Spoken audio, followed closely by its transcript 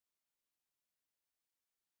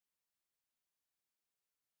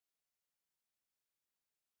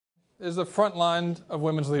is the front line of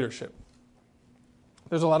women's leadership.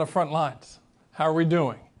 There's a lot of front lines. How are we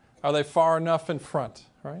doing? Are they far enough in front,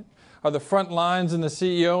 right? Are the front lines in the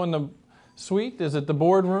CEO in the suite? Is it the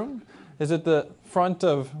boardroom? Is it the front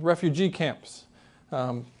of refugee camps?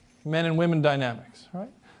 Men and women dynamics, right?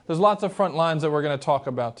 There's lots of front lines that we're going to talk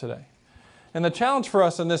about today. And the challenge for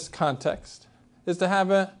us in this context is to have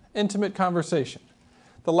an intimate conversation.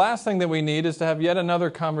 The last thing that we need is to have yet another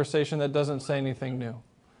conversation that doesn't say anything new.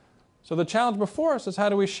 So the challenge before us is how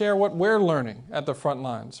do we share what we're learning at the front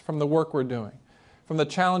lines from the work we're doing, from the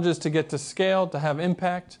challenges to get to scale, to have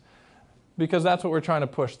impact, because that's what we're trying to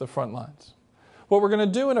push, the front lines. What we're going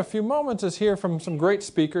to do in a few moments is hear from some great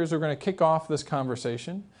speakers who are going to kick off this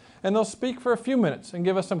conversation, and they'll speak for a few minutes and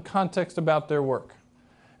give us some context about their work.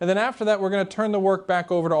 And then after that, we're going to turn the work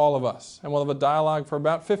back over to all of us, and we'll have a dialogue for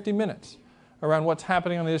about 50 minutes around what's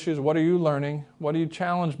happening on the issues, what are you learning, what are you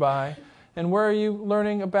challenged by, and where are you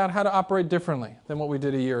learning about how to operate differently than what we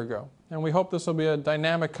did a year ago. And we hope this will be a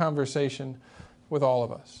dynamic conversation with all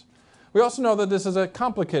of us. We also know that this is a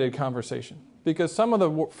complicated conversation because some of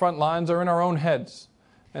the front lines are in our own heads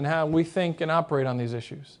and how we think and operate on these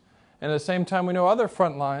issues. And at the same time, we know other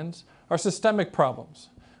front lines are systemic problems.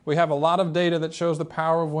 We have a lot of data that shows the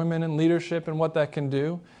power of women in leadership and what that can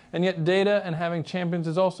do. And yet data and having champions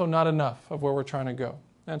is also not enough of where we're trying to go.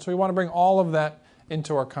 And so we want to bring all of that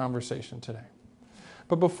into our conversation today.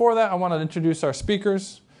 But before that, I want to introduce our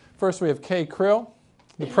speakers. First, we have Krill,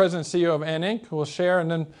 the President and CEO of ANN, who will share and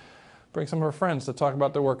then bring some of her friends to talk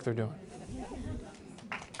about the work they're doing.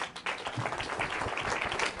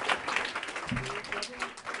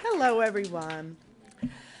 Hello, everyone.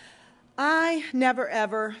 I never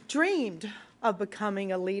ever dreamed of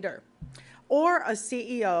becoming a leader or a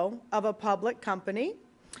CEO of a public company.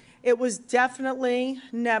 It was definitely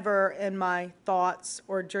never in my thoughts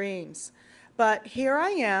or dreams. But here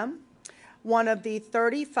I am, one of the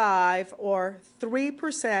 35 or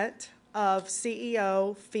 3% of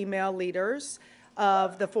CEO female leaders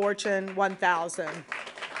of the Fortune 1000.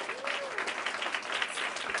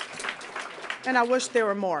 And I wish there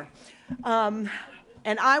were more.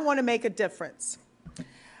 And I want to make a difference.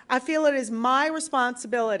 I feel it is my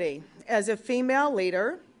responsibility as a female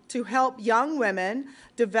leader to help young women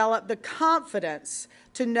develop the confidence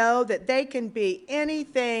to know that they can be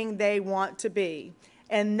anything they want to be,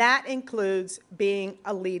 and that includes being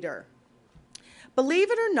a leader.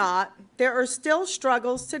 Believe it or not, there are still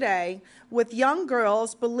struggles today with young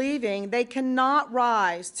girls believing they cannot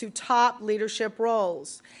rise to top leadership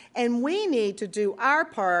roles, and we need to do our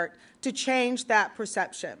part to change that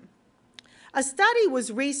perception. A study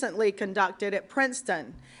was recently conducted at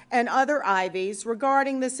Princeton and other Ivies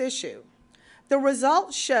regarding this issue. The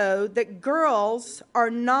results showed that girls are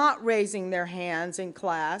not raising their hands in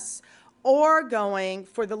class or going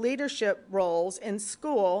for the leadership roles in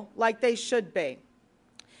school like they should be.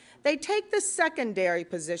 They take the secondary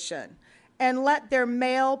position and let their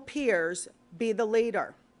male peers be the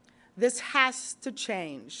leader. This has to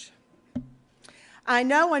change. I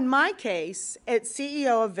know in my case, at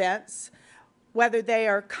CEO events, whether they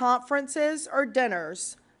are conferences or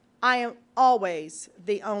dinners, I am always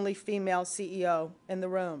the only female CEO in the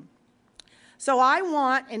room. So I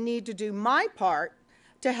want and need to do my part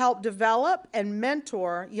to help develop and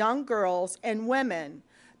mentor young girls and women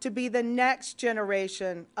to be the next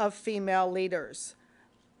generation of female leaders.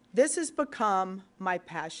 This has become my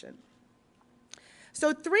passion.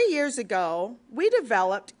 So 3 years ago, we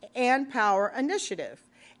developed ANNpower initiative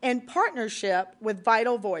in partnership with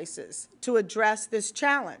Vital Voices to address this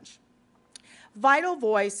challenge. Vital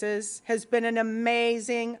Voices has been an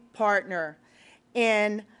amazing partner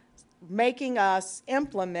in making us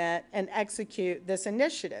implement and execute this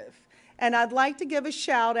initiative. And I'd like to give a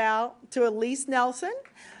shout out to Elise Nelson,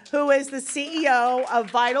 who is the CEO of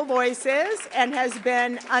Vital Voices and has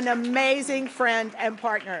been an amazing friend and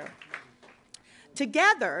partner.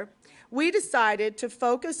 Together, we decided to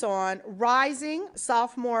focus on rising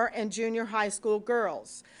sophomore and junior high school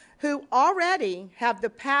girls who already have the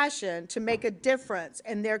passion to make a difference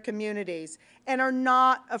in their communities and are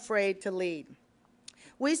not afraid to lead.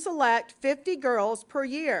 We select 50 girls per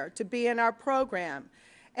year to be in our program,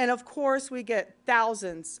 and of course we get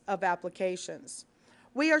thousands of applications.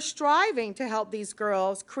 We are striving to help these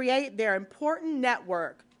girls create their important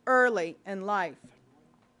network early in life.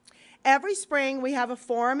 Every spring we have a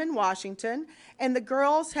forum in Washington, and the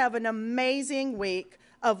girls have an amazing week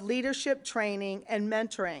of leadership training and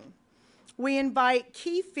mentoring. We invite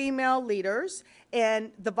key female leaders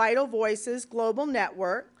in the Vital Voices Global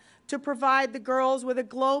Network to provide the girls with a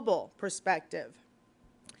global perspective.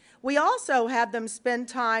 We also had them spend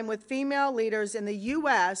time with female leaders in the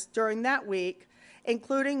U.S. during that week,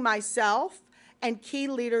 including myself and key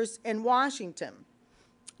leaders in Washington.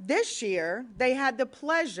 This year, they had the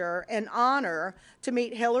pleasure and honor to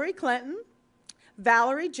meet Hillary Clinton,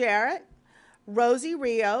 Valerie Jarrett, Rosie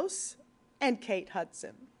Rios, and Kate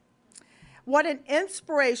Hudson. What an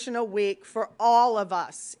inspirational week for all of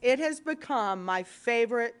us. It has become my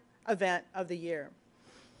favorite event of the year.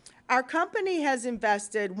 Our company has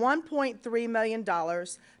invested $1.3 million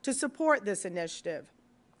to support this initiative.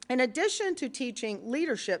 In addition to teaching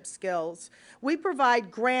leadership skills, we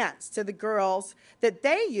provide grants to the girls that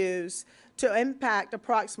they use to impact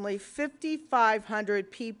approximately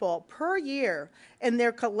 5,500 people per year in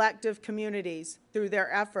their collective communities through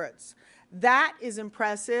their efforts. That is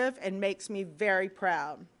impressive and makes me very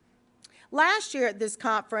proud. Last year at this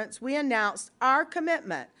conference, we announced our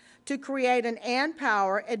commitment to create an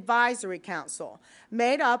ANNpower Advisory Council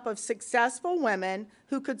made up of successful women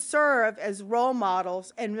who could serve as role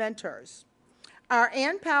models and mentors. Our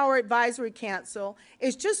ANNpower Advisory Council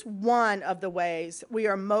is just one of the ways we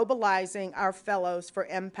are mobilizing our fellows for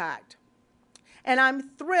impact. And I'm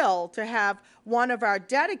thrilled to have one of our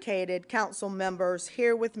dedicated council members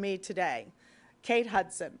here with me today, Kate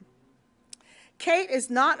Hudson. Kate is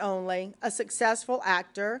not only a successful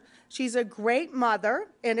actor, she's a great mother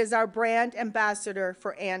and is our brand ambassador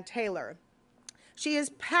for Ann Taylor. She is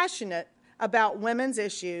passionate about women's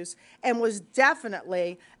issues and was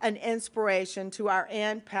definitely an inspiration to our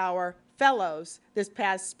ANNpower fellows this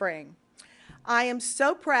past spring. I am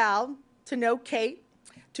so proud to know Kate,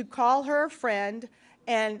 to call her a friend,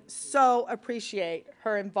 and so appreciate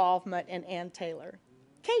her involvement in Ann Taylor.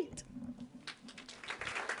 Kate.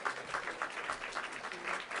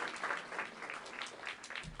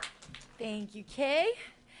 Thank you, Kay.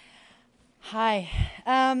 Hi.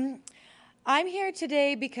 I'm here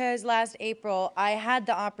today because last April I had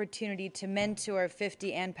the opportunity to mentor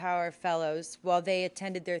 50 ANNpower fellows while they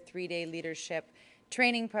attended their 3-day leadership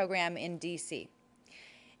training program in DC.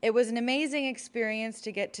 It was an amazing experience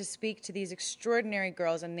to get to speak to these extraordinary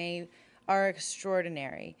girls, and they are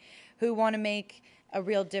extraordinary, who want to make a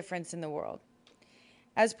real difference in the world.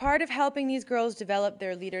 As part of helping these girls develop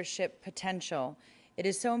their leadership potential, it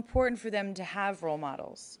is so important for them to have role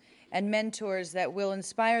models and mentors that will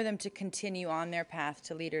inspire them to continue on their path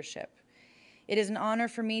to leadership. It is an honor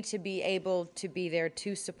for me to be able to be there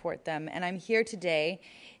to support them, and I'm here today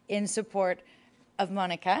in support of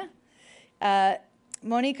Monica.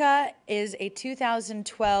 Monica is a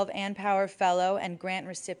 2012 ANNpower Fellow and grant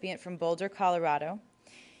recipient from Boulder, Colorado.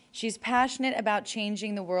 She's passionate about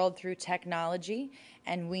changing the world through technology,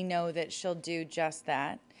 and we know that she'll do just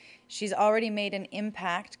that. She's already made an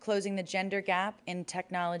impact closing the gender gap in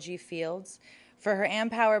technology fields. For her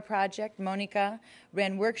ANNpower project, Monica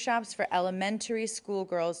ran workshops for elementary school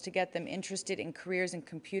girls to get them interested in careers in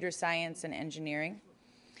computer science and engineering.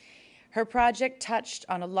 Her project touched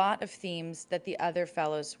on a lot of themes that the other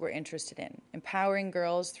fellows were interested in: empowering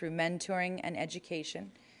girls through mentoring and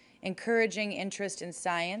education, encouraging interest in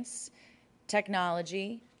science,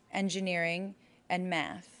 technology, engineering, and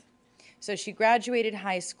math. So she graduated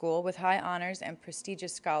high school with high honors and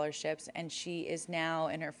prestigious scholarships, and she is now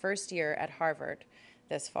in her first year at Harvard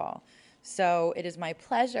this fall. So it is my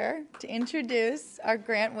pleasure to introduce our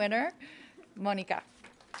grant winner, Monica.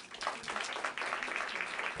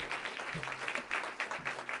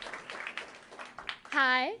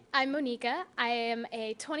 Hi, I'm Monica. I am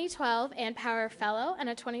a 2012 ANNpower Fellow and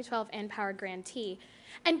a 2012 ANNpower Grantee.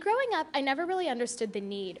 And growing up, I never really understood the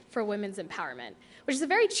need for women's empowerment, which is a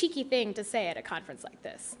very cheeky thing to say at a conference like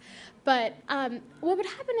this. But what would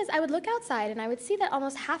happen is I would look outside and I would see that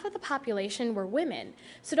almost half of the population were women.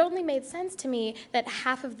 So it only made sense to me that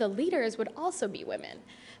half of the leaders would also be women.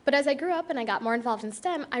 But as I grew up and I got more involved in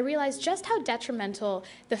STEM, I realized just how detrimental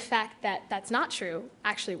the fact that that's not true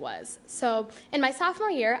actually was. So in my sophomore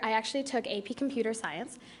year, I actually took AP Computer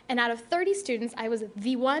Science, and out of 30 students, I was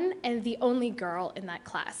the one and the only girl in that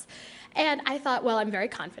class. And I thought, well, I'm very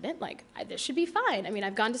confident, like, this should be fine. I mean,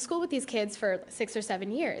 I've gone to school with these kids for 6 or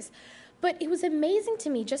 7 years. But it was amazing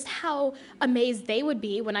to me just how amazed they would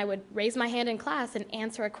be when I would raise my hand in class and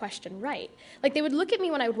answer a question right. Like, they would look at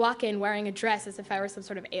me when I would walk in wearing a dress as if I were some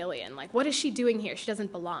sort of alien. Like, what is she doing here? She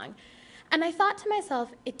doesn't belong. And I thought to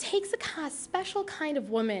myself, it takes a special kind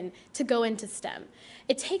of woman to go into STEM.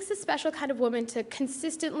 It takes a special kind of woman to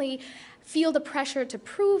consistently feel the pressure to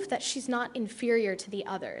prove that she's not inferior to the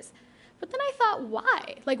others. But then I thought,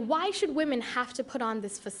 why? Like, why should women have to put on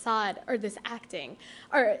this facade or this acting?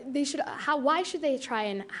 Or why should they try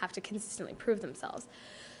and have to consistently prove themselves?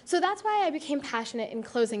 So that's why I became passionate in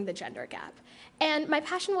closing the gender gap. And my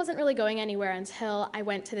passion wasn't really going anywhere until I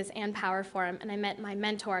went to this ANNpower forum and I met my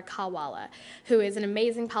mentor, Kawala, who is an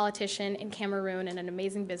amazing politician in Cameroon and an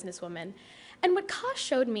amazing businesswoman. And what Ka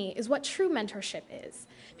showed me is what true mentorship is,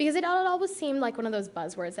 because it always seemed like one of those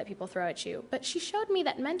buzzwords that people throw at you. But she showed me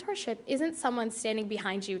that mentorship isn't someone standing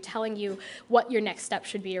behind you telling you what your next step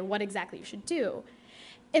should be or what exactly you should do.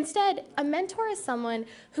 Instead, a mentor is someone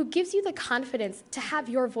who gives you the confidence to have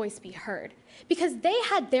your voice be heard, because they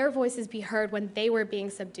had their voices be heard when they were being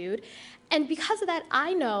subdued. And because of that,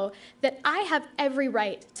 I know that I have every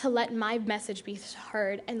right to let my message be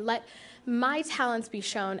heard and let my talents be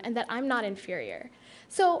shown, and that I'm not inferior.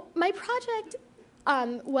 So my project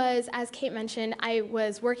was, as Kate mentioned, I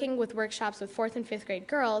was working with workshops with 4th and 5th grade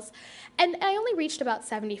girls, and I only reached about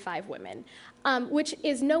 75 women, which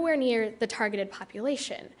is nowhere near the targeted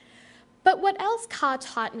population. But what else Ka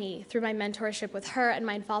taught me through my mentorship with her and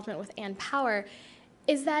my involvement with ANNpower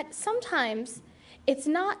is that sometimes it's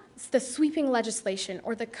not the sweeping legislation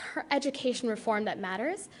or the education reform that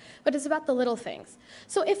matters, but it's about the little things.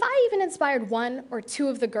 So if I even inspired 1 or 2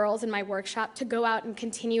 of the girls in my workshop to go out and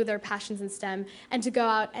continue their passions in STEM and to go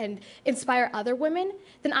out and inspire other women,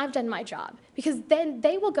 then I've done my job. Because then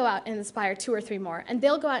they will go out and inspire 2 or 3 more, and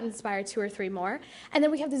they'll go out and inspire 2 or 3 more, and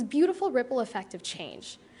then we have this beautiful ripple effect of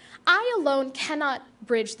change. I alone cannot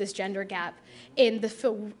bridge this gender gap in the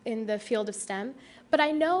field of STEM, but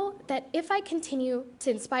I know that if I continue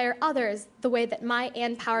to inspire others the way that my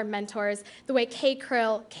ANNpower mentors, the way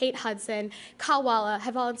Krill, Kate Hudson, Kawala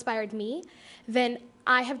have all inspired me, then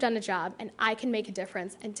I have done a job and I can make a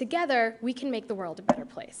difference, and together we can make the world a better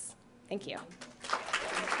place. Thank you.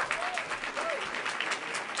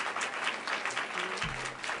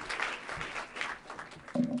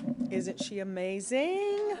 Isn't she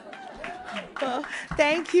amazing?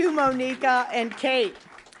 Thank you, Monica and Kate.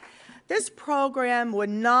 This program would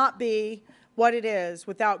not be what it is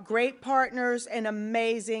without great partners and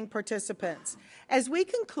amazing participants. As we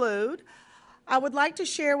conclude, I would like to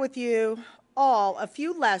share with you all a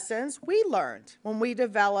few lessons we learned when we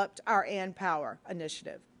developed our ANNpower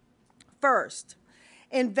initiative. First,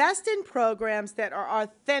 invest in programs that are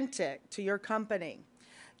authentic to your company.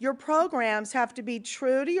 Your programs have to be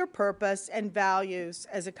true to your purpose and values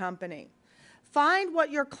as a company. Find what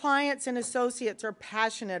your clients and associates are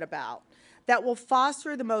passionate about that will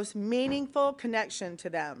foster the most meaningful connection to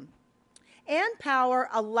them. ANNpower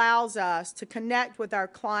allows us to connect with our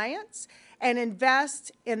clients and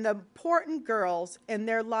invest in the important girls in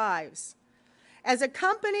their lives. As a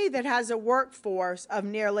company that has a workforce of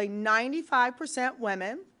nearly 95%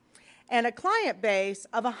 women and a client base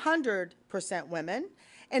of 100% women,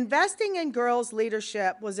 investing in girls'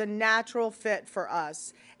 leadership was a natural fit for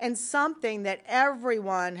us and something that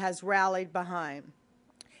everyone has rallied behind.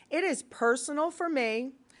 It is personal for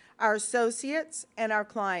me, our associates, and our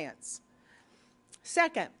clients.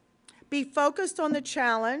 Second, be focused on the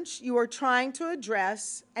challenge you are trying to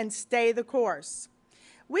address and stay the course.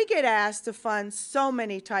 We get asked to fund so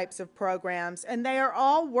many types of programs, and they are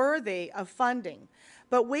all worthy of funding.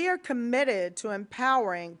 But we are committed to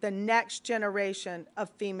empowering the next generation of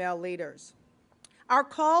female leaders. Our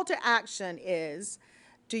call to action is,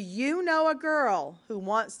 do you know a girl who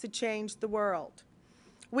wants to change the world?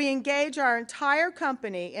 We engage our entire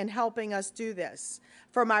company in helping us do this,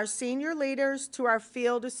 from our senior leaders to our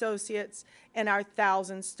field associates in our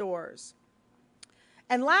 1,000 stores.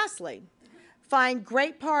 And lastly, find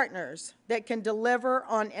great partners that can deliver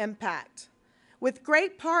on impact. With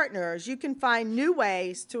great partners, you can find new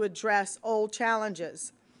ways to address old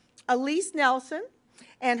challenges. Elise Nelson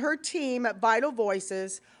and her team at Vital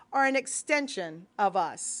Voices are an extension of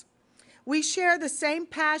us. We share the same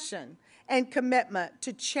passion and commitment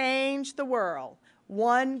to change the world,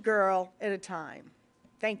 one girl at a time.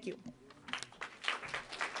 Thank you.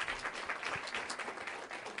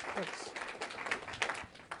 Thanks.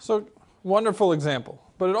 So, wonderful example.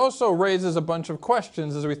 But it also raises a bunch of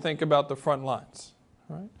questions as we think about the front lines.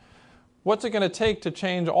 Right? What's it going to take to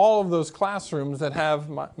change all of those classrooms that have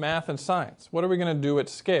math and science? What are we going to do at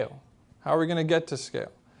scale? How are we going to get to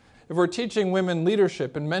scale? If we're teaching women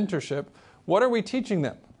leadership and mentorship, what are we teaching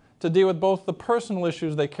them to deal with both the personal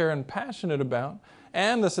issues they care and passionate about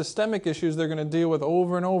and the systemic issues they're going to deal with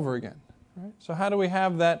over and over again? Right? So how do we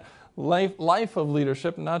have that life of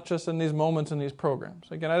leadership, not just in these moments in these programs?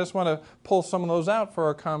 Again, I just want to pull some of those out for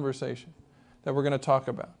our conversation that we're going to talk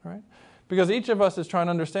about, right? Because each of us is trying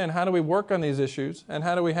to understand how do we work on these issues and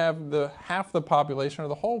how do we have half the population or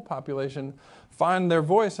the whole population find their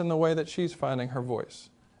voice in the way that she's finding her voice.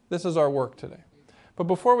 This is our work today. But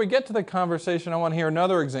before we get to the conversation, I want to hear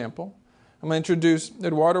another example I'm going to introduce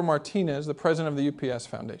Eduardo Martinez, the president of the UPS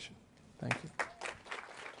Foundation. Thank you.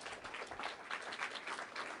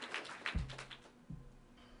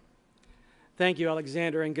 Thank you,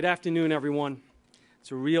 Alexander, and good afternoon, everyone.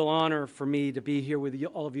 It's a real honor for me to be here with you,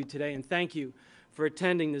 all of you today, and thank you for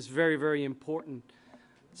attending this very, very important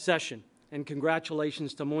session. And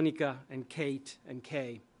congratulations to Monica and Kate and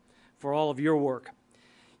Kay for all of your work.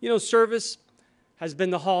 You know, service has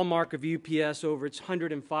been the hallmark of UPS over its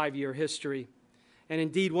 105-year history, and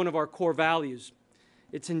indeed one of our core values.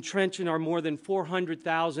 It's entrenched in our more than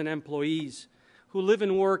 400,000 employees who live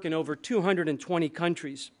and work in over 220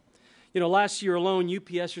 countries. You know, last year alone,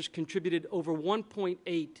 UPSers contributed over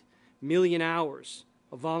 1.8 million hours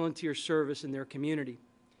of volunteer service in their community.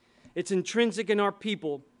 It's intrinsic in our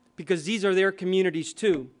people because these are their communities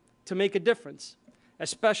too, to make a difference,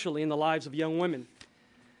 especially in the lives of young women.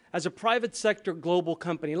 As a private sector global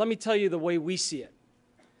company, let me tell you the way we see it.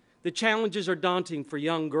 The challenges are daunting for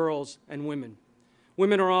young girls and women.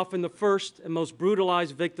 Women are often the first and most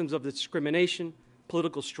brutalized victims of discrimination,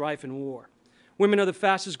 political strife, and war. Women are the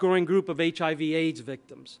fastest growing group of HIV/AIDS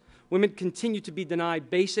victims. Women continue to be denied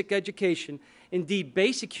basic education, indeed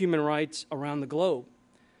basic human rights around the globe.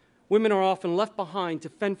 Women are often left behind to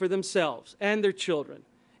fend for themselves and their children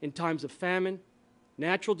in times of famine,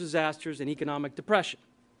 natural disasters, and economic depression.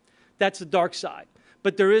 That's the dark side.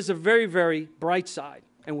 But there is a very, very bright side,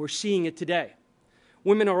 and we're seeing it today.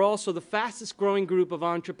 Women are also the fastest growing group of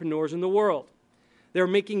entrepreneurs in the world. They're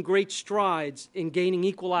making great strides in gaining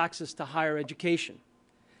equal access to higher education.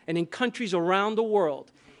 And in countries around the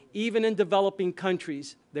world, even in developing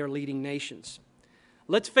countries, they're leading nations.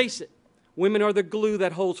 Let's face it, women are the glue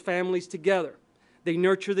that holds families together. They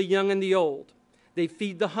nurture the young and the old. They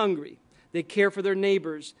feed the hungry. They care for their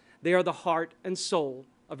neighbors. They are the heart and soul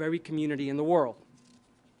of every community in the world.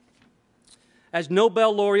 As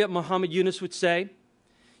Nobel laureate Muhammad Yunus would say,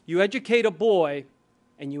 you educate a boy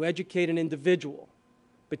and you educate an individual,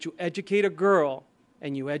 but you educate a girl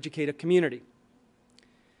and you educate a community.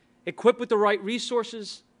 Equipped with the right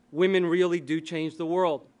resources, women really do change the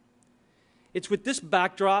world. It's with this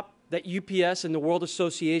backdrop that UPS and the World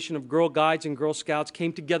Association of Girl Guides and Girl Scouts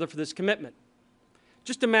came together for this commitment.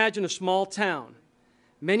 Just imagine a small town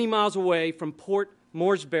many miles away from Port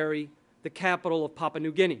Moresby, the capital of Papua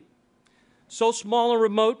New Guinea. So small and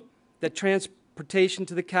remote that transportation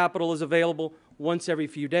to the capital is available once every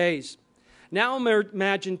few days. Now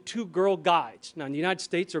imagine two girl guides. Now in the United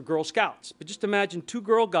States they're Girl Scouts, but just imagine two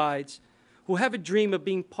girl guides who have a dream of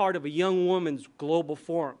being part of a young woman's global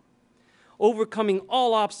forum. Overcoming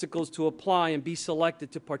all obstacles to apply and be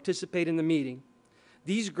selected to participate in the meeting,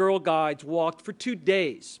 these girl guides walked for 2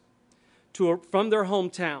 days from their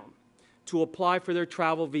hometown to apply for their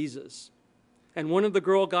travel visas. And one of the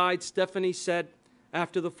girl guides, Stephanie, said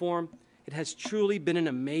after the forum, "It has truly been an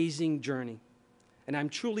amazing journey, and I'm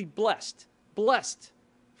truly blessed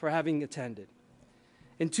for having attended."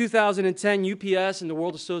 In 2010, UPS and the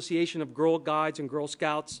World Association of Girl Guides and Girl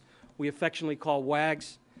Scouts, we affectionately call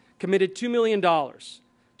WAGGGS, committed $2 million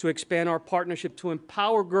to expand our partnership to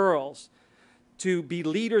empower girls to be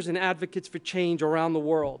leaders and advocates for change around the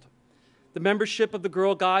world. The membership of the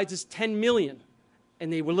Girl Guides is 10 million,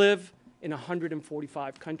 and they live in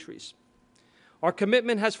 145 countries. Our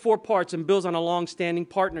commitment has 4 parts and builds on a long-standing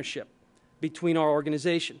partnership between our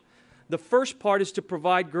organization. The first part is to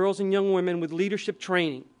provide girls and young women with leadership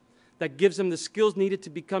training that gives them the skills needed to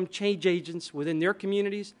become change agents within their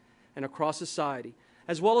communities and across society,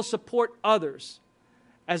 as well as support others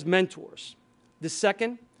as mentors. The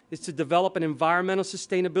second is to develop an environmental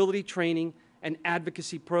sustainability training and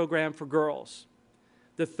advocacy program for girls.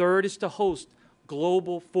 The third is to host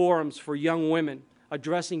global forums for young women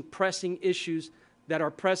addressing pressing issues that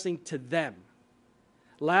are pressing to them.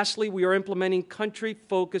 Lastly, we are implementing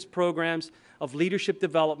country-focused programs of leadership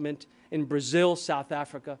development in Brazil, South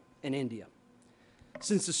Africa, and India.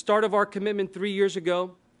 Since the start of our commitment 3 years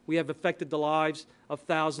ago, we have affected the lives of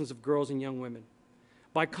thousands of girls and young women.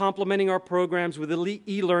 By complementing our programs with elite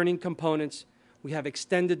e-learning components, we have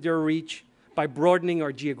extended their reach by broadening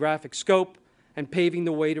our geographic scope and paving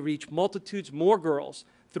the way to reach multitudes more girls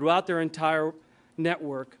throughout their entire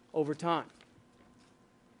network over time.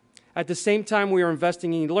 At the same time we are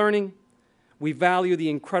investing in learning, we value the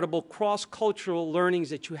incredible cross-cultural learnings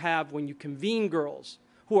that you have when you convene girls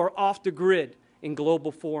who are off the grid in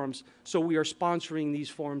global forums, so we are sponsoring these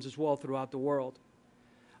forums as well throughout the world.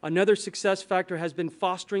 Another success factor has been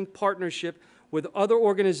fostering partnership with other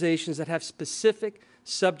organizations that have specific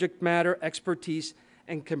subject matter expertise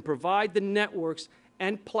and can provide the networks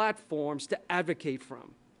and platforms to advocate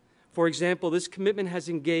from. For example, this commitment has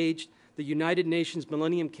engaged the United Nations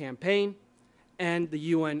Millennium Campaign, and the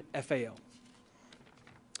UN FAO.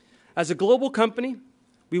 As a global company,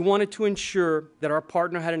 we wanted to ensure that our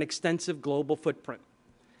partner had an extensive global footprint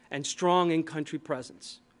and strong in-country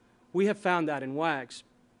presence. We have found that in WAGGGS,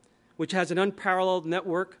 which has an unparalleled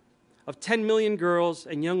network of 10 million girls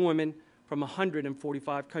and young women from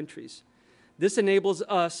 145 countries. This enables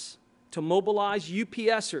us to mobilize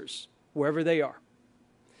UPSers wherever they are.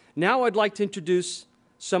 Now I'd like to introduce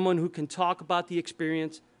someone who can talk about the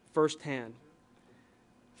experience firsthand.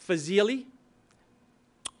 Fezile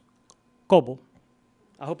Ngcobo.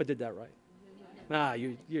 I hope I did that right.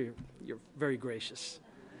 You're very gracious.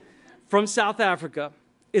 From South Africa,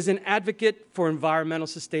 is an advocate for environmental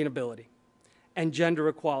sustainability and gender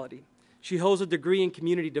equality. She holds a degree in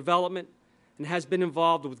community development and has been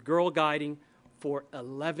involved with girl guiding for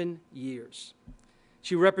 11 years.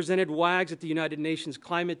 She represented WAGGGS at the United Nations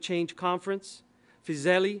Climate Change Conference.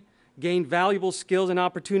 Fezile gained valuable skills and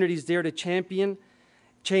opportunities there to champion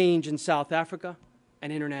change in South Africa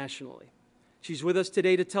and internationally. She's with us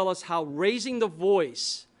today to tell us how raising the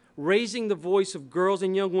voice of girls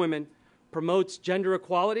and young women promotes gender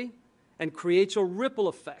equality and creates a ripple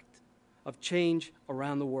effect of change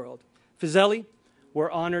around the world. Fezile,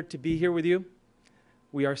 we're honored to be here with you.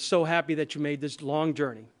 We are so happy that you made this long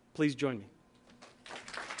journey. Please join me.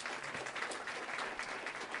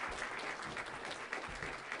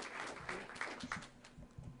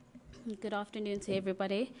 Good afternoon to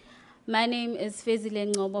everybody. My name is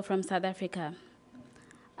Fezile Ngcobo from South Africa.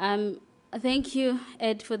 Thank you,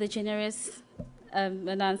 Ed, for the generous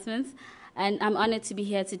announcements, and I'm honored to be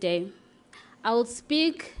here today. I will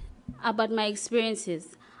speak about my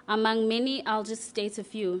experiences. Among many, I'll just state a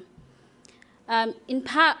few. I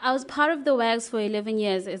was part of the WAGGGS for 11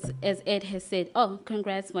 years, as Ed has said. Oh,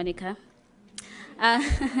 congrats, Monica.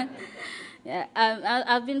 I've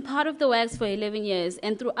been part of the WAGGGS for 11 years,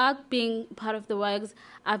 and throughout being part of the WAGGGS,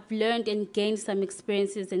 I've learned and gained some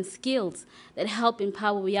experiences and skills that help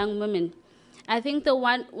empower young women. I think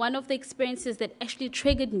one of the experiences that actually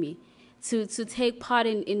triggered me to take part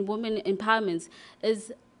in women empowerment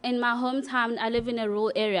is in my hometown. I live in a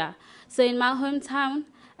rural area. So in my hometown,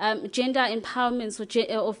 gender empowerment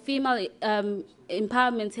or female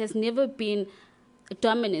empowerment has never been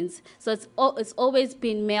dominant. So it's always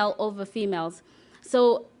been male over females.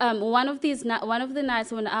 So one of the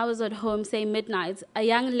nights when I was at home, say midnight, a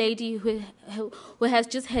young lady who has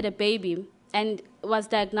just had a baby and was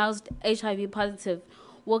diagnosed HIV positive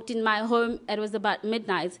walked in my home. It was about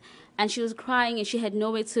midnight, and she was crying, and she had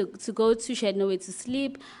nowhere to go to. She had nowhere to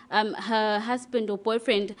sleep. Her husband or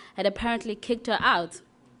boyfriend had apparently kicked her out.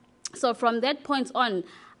 So from that point on,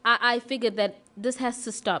 I figured that this has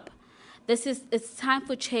to stop. It's time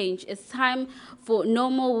for change. It's time for no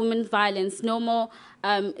more women's violence, no more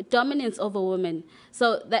dominance over women.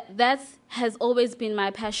 So that has always been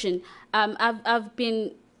my passion. I've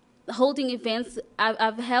been holding events.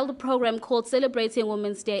 I've held a program called Celebrating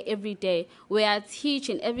Women's Day every day, where I teach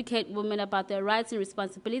and educate women about their rights and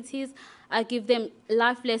responsibilities. I give them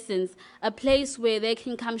life lessons, a place where they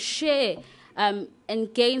can come share and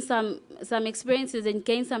gain some experiences and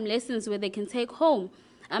gain some lessons where they can take home.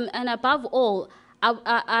 And above all,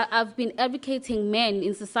 I've been advocating men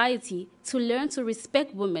in society to learn to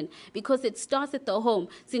respect women, because it starts at the home.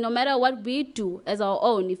 See, no matter what we do as our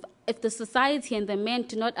own, if the society and the men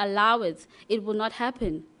do not allow it, it will not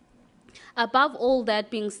happen. Above all that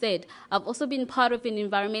being said, I've also been part of an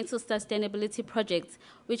environmental sustainability project,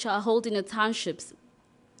 which are held in the townships.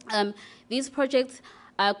 These projects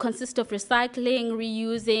consist of recycling,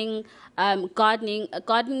 reusing,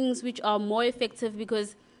 gardenings which are more effective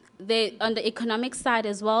because they, on the economic side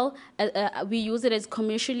as well, we use it as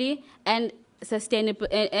commercially and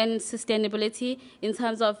sustainability in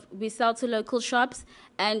terms of we sell to local shops,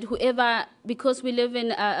 and whoever, because we live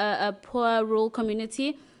in a poor rural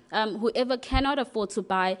community, whoever cannot afford to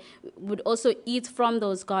buy would also eat from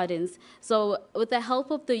those gardens. So with the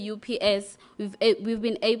help of the UPS, we've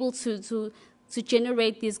been able to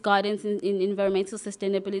generate these gardens in environmental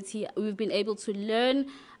sustainability. We've been able to learn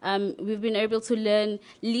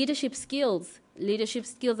leadership skills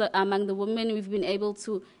among the women. We've been able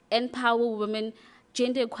to empower women,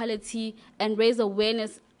 gender equality, and raise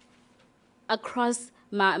awareness across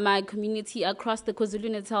my community, across the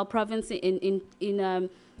KwaZulu-Natal province in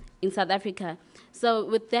South Africa. So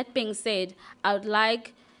with that being said, I would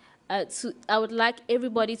like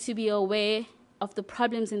everybody to be aware of the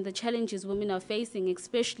problems and the challenges women are facing,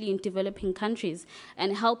 especially in developing countries,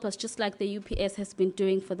 and help us just like the UPS has been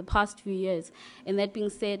doing for the past few years. And that being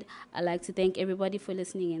said, I'd like to thank everybody for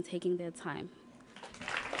listening and taking their time.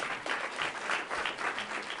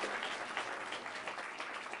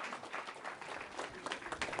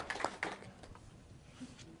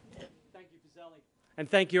 And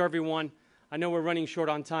thank you, everyone. I know we're running short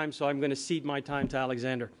on time, so I'm going to cede my time to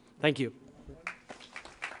Alexander. Thank you.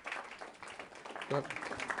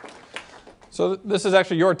 So this is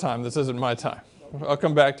actually your time. This isn't my time. I'll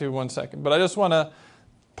come back to you in 1 second. But I just want to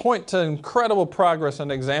point to incredible progress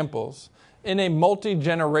and examples in a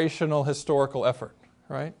multi-generational historical effort,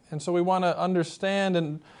 right? And so we want to understand,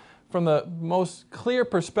 and from the most clear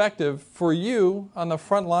perspective for you on the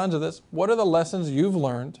front lines of this, what are the lessons you've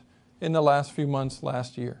learned in the last few months,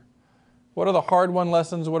 last year? What are the hard-won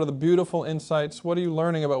lessons? What are the beautiful insights? What are you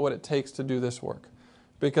learning about what it takes to do this work?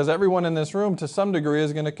 Because everyone in this room, to some degree,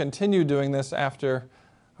 is going to continue doing this after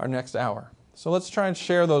our next hour. So let's try and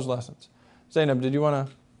share those lessons. Zainab, did you want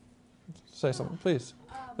to say something? Please.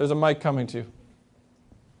 There's a mic coming to you.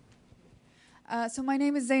 So my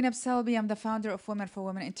name is Zainab Selby. I'm the founder of Women for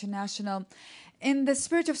Women International. In the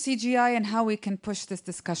spirit of CGI and how we can push this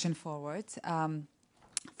discussion forward,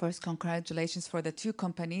 first, congratulations for the two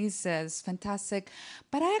companies. It's fantastic.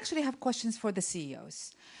 But I actually have questions for the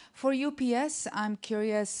CEOs. For UPS, I'm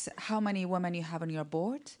curious how many women you have on your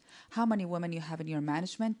board, how many women you have in your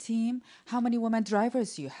management team, how many women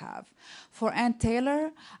drivers you have. For Ann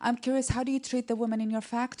Taylor, I'm curious, how do you treat the women in your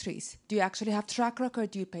factories? Do you actually have track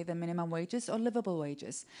record? Do you pay them minimum wages or livable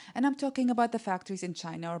wages? And I'm talking about the factories in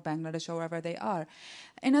China or Bangladesh or wherever they are.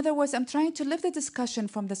 In other words, I'm trying to lift the discussion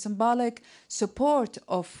from the symbolic support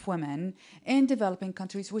of women in developing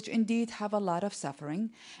countries, which indeed have a lot of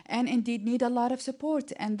suffering and indeed need a lot of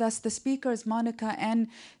support. And thus the speakers, Monica and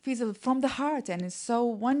Fezile, from the heart, and it's so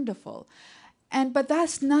wonderful. But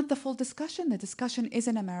that's not the full discussion. The discussion is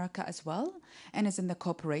in America as well, and is in the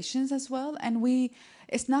corporations as well. And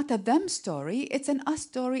it's not a them story, it's an us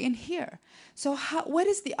story in here. So what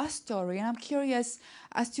is the us story? And I'm curious,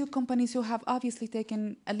 as two companies who have obviously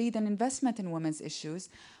taken a lead and investment in women's issues,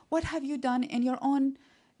 what have you done in your own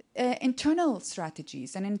internal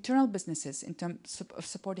strategies and internal businesses in terms of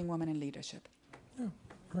supporting women in leadership? Yeah,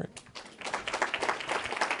 great.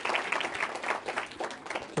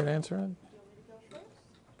 Can I answer it?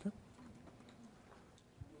 Okay.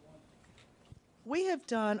 We have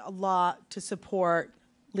done a lot to support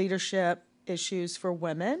leadership issues for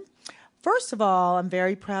women. First of all, I'm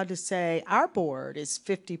very proud to say our board is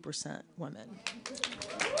 50% women.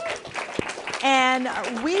 And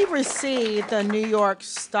we receive the New York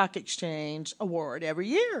Stock Exchange Award every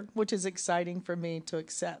year, which is exciting for me to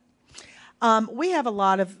accept. We have a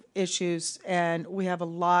lot of issues and we have a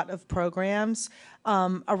lot of programs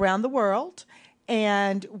around the world,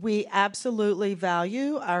 and we absolutely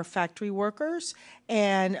value our factory workers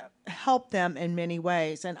and help them in many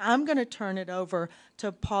ways. And I'm going to turn it over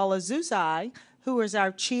to Paula Zuzai, who is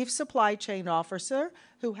our Chief Supply Chain Officer,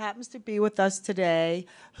 who happens to be with us today,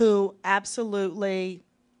 who absolutely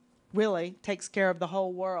really takes care of the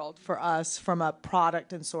whole world for us from a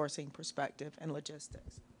product and sourcing perspective and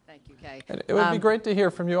logistics. Thank you, Kay. And it would be great to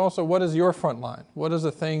hear from you also, what is your front line? What is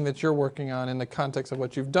the thing that you're working on in the context of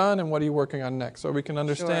what you've done, and what are you working on next, so we can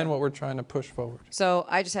understand what we're trying to push forward? So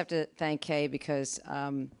I just have to thank Kay because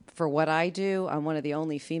for what I do, I'm one of the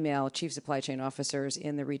only female chief supply chain officers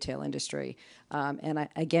in the retail industry. And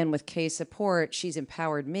again, with Kay's support, she's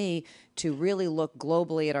empowered me to really look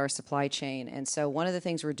globally at our supply chain. And so one of the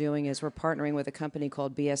things we're doing is we're partnering with a company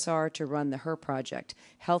called BSR to run the HER project,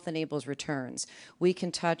 Health Enables Returns. We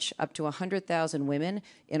can touch up to 100,000 women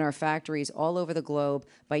in our factories all over the globe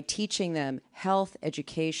by teaching them health,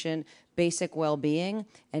 education, basic well-being,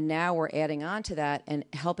 and now we're adding on to that and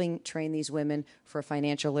helping train these women for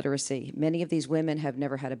financial literacy. Many of these women have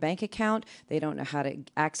never had a bank account. They don't know how to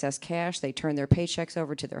access cash. They turn their paychecks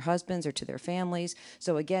over to their husbands or to their families.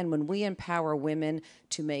 So again, when we empower women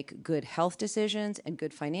to make good health decisions and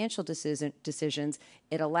good financial decisions,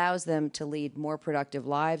 it allows them to lead more productive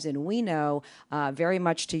lives. And we know, very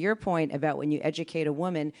much to your point about when you educate a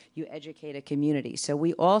woman, you educate a community. So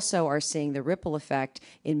we also are seeing the ripple effect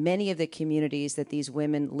in many of the communities that these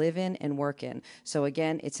women live in and work in. So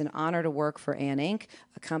again, it's an honor to work for ANN Inc.,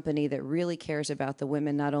 a company that really cares about the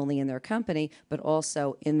women not only in their company, but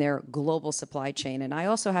also in their global supply chain. And I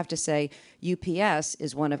also have to say, UPS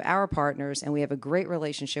is one of our partners, and we have a great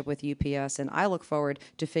relationship with UPS, and I look forward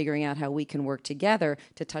to figuring out how we can work together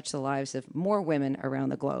to touch the lives of more women around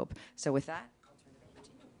the globe. So with that, I'll turn it over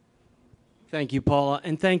to you. Thank you, Paula,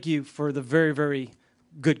 and thank you for the very, very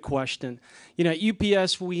good question. You know, at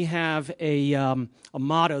UPS, we have a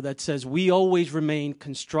motto that says, we always remain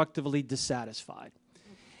constructively dissatisfied.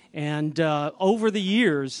 And over the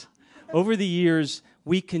years,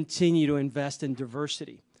 we continue to invest in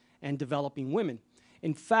diversity and developing women.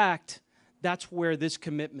 In fact, that's where this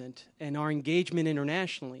commitment and our engagement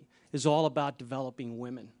internationally is all about developing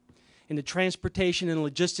women. in the transportation and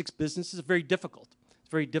logistics business is very difficult. It's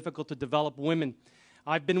very difficult to develop women.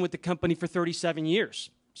 I've been with the company for 37 years.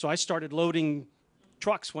 So I started loading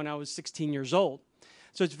trucks when I was 16 years old.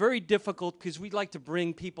 So it's very difficult because we'd like to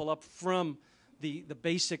bring people up from the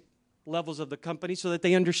basic levels of the company so that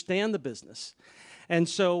they understand the business. And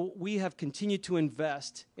so we have continued to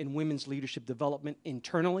invest in women's leadership development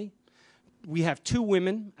internally. We have 2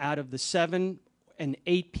 women out of the 7 and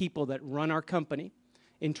 8 people that run our company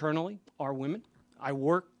internally are women. I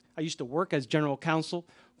used to work as general counsel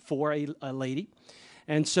for a lady.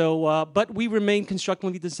 And so, but we remain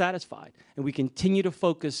constructively dissatisfied, and we continue to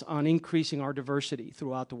focus on increasing our diversity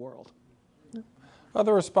throughout the world.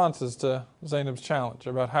 Other responses to Zainab's challenge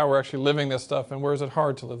about how we're actually living this stuff and where is it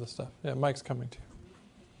hard to live this stuff? Yeah, Mike's coming to you.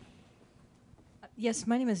 Yes,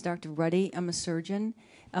 my name is Dr. Ruddy. I'm a surgeon.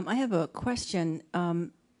 I have a question.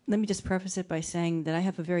 Let me just preface it by saying that I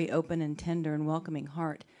have a very open and tender and welcoming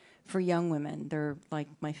heart for young women. They're like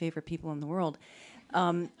my favorite people in the world.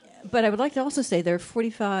 But I would like to also say there are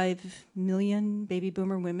 45 million baby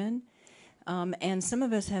boomer women, and some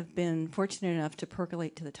of us have been fortunate enough to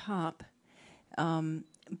percolate to the top.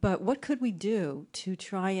 But what could we do to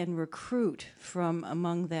try and recruit from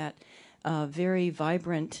among that very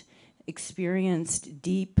vibrant, experienced,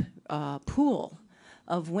 deep pool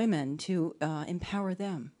of women to empower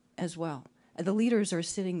them as well? The leaders are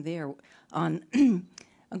sitting there on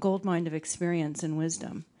a goldmine of experience and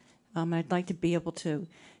wisdom. I'd like to be able to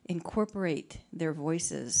incorporate their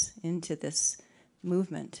voices into this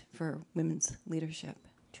movement for women's leadership.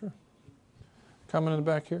 Sure. Comment in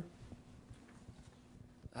the back here.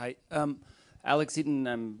 Hi, Alex Eaton.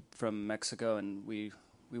 I'm from Mexico, and we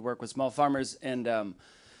work with small farmers. And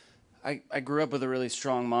I grew up with a really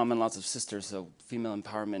strong mom and lots of sisters, so female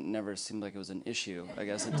empowerment never seemed like it was an issue, I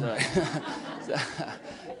guess, until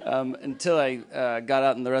I got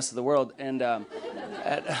out in the rest of the world. And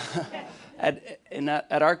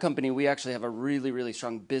at our company, we actually have a really, really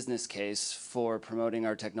strong business case for promoting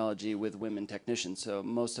our technology with women technicians. So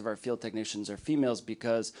most of our field technicians are females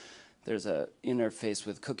because there's an interface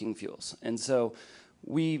with cooking fuels. And so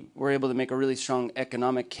we were able to make a really strong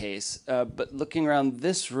economic case. But looking around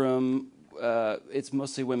this room, it's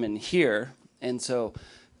mostly women here. And so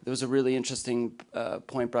there was a really interesting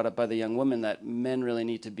point brought up by the young woman that men really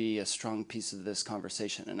need to be a strong piece of this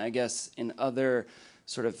conversation. And I guess in other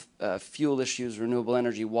sort of fuel issues, renewable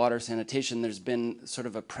energy, water, sanitation, there's been sort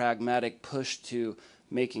of a pragmatic push to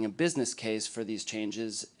making a business case for these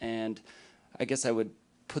changes. And I guess I would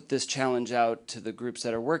put this challenge out to the groups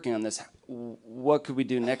that are working on this. What could we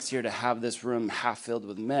do next year to have this room half filled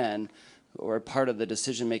with men who are part of the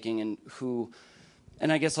decision making,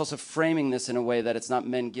 and I guess also framing this in a way that it's not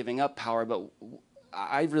men giving up power, but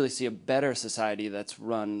I really see a better society that's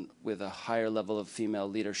run with a higher level of female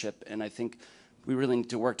leadership. And I think we really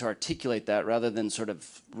need to work to articulate that rather than sort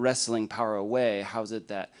of wrestling power away. How is it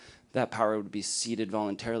that that power would be ceded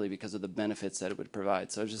voluntarily because of the benefits that it would provide?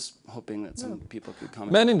 So I was just hoping that some people could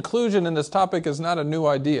comment. Men inclusion in this topic is not a new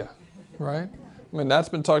idea, right? I mean, that's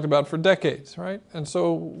been talked about for decades, right? And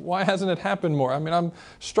so why hasn't it happened more? I mean, I'm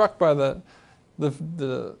struck by the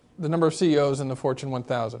number of CEOs in the Fortune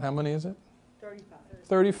 1000. How many is it?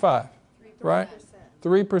 35, right?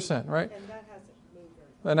 3%, right?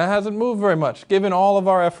 And that hasn't moved very much, given all of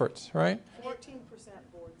our efforts, right? 14%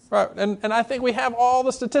 boards. Right, and I think we have all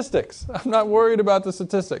the statistics. I'm not worried about the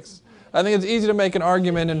statistics. I think it's easy to make an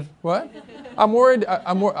argument and what? I'm worried,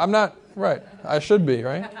 I'm not, right, I should be,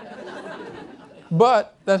 right?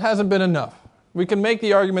 But that hasn't been enough. We can make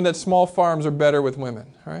the argument that small farms are better with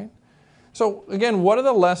women, right? So again, what are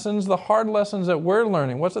the lessons, the hard lessons that we're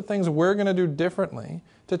learning? What's the things we're going to do differently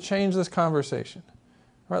to change this conversation?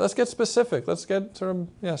 All right, let's get specific. Let's get sort of,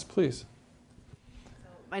 yes, please.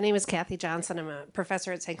 My name is Kathy Johnson. I'm a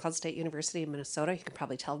professor at St. Cloud State University in Minnesota. You can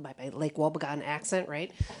probably tell by my Lake Wobegon accent,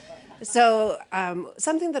 right? So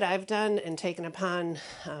something that I've done and taken upon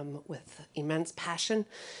with immense passion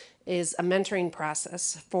is a mentoring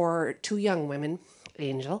process for 2 young women,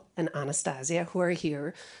 Angel and Anastasia, who are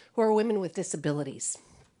here, who are women with disabilities.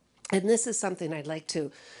 And this is something I'd like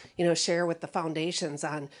to, share with the foundations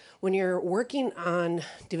on when you're working on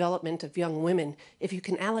development of young women, if you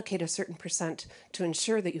can allocate a certain percent to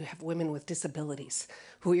ensure that you have women with disabilities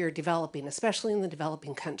who you're developing, especially in the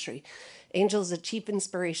developing country. Angel is a Chief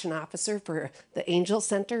Inspiration Officer for the Angel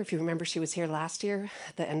Center. If you remember, she was here last year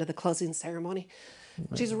at the end of the closing ceremony.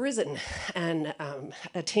 She's risen and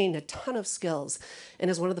attained a ton of skills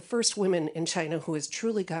and is one of the first women in China who has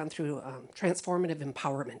truly gone through transformative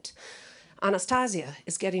empowerment. Anastasia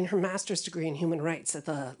is getting her master's degree in human rights at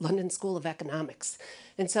the London School of Economics.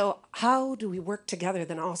 And so how do we work together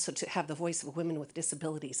then also to have the voice of women with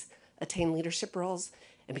disabilities attain leadership roles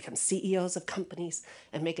and become CEOs of companies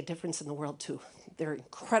and make a difference in the world too? They're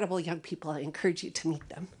incredible young people. I encourage you to meet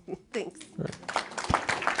them. Thanks. Great.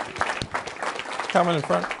 Comment in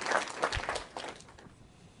front.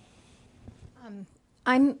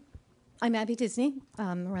 I'm Abby Disney.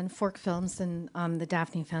 I run Fork Films and the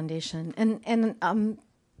Daphne Foundation. And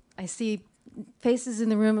I see faces in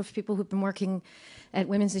the room of people who've been working at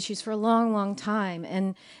women's issues for a long, long time.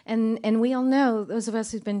 And we all know, those of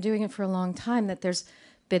us who've been doing it for a long time, that there's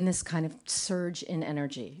been this kind of surge in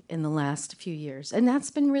energy in the last few years. And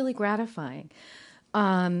that's been really gratifying.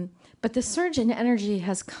 But the surge in energy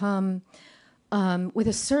has come with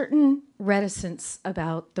a certain reticence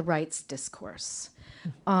about the rights discourse.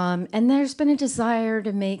 And there's been a desire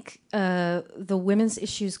to make the women's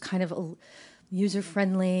issues kind of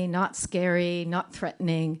user-friendly, not scary, not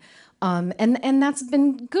threatening. And that's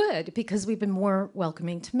been good because we've been more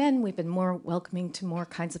welcoming to men, we've been more welcoming to more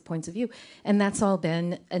kinds of points of view, and that's all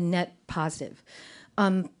been a net positive.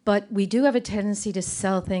 But we do have a tendency to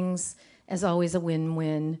sell things as always a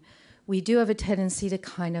win-win. We do have a tendency to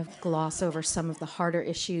kind of gloss over some of the harder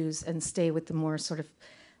issues and stay with the more sort of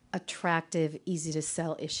attractive, easy to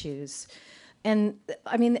sell issues. And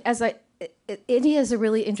I mean, India is a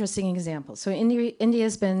really interesting example. So India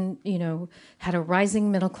has been, had a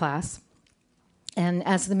rising middle class. And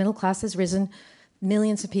as the middle class has risen,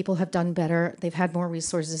 millions of people have done better. They've had more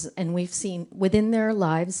resources. And we've seen within their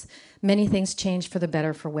lives, many things change for the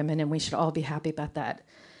better for women. And we should all be happy about that.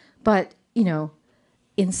 But,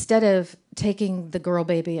 instead of taking the girl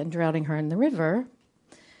baby and drowning her in the river,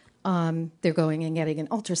 they're going and getting an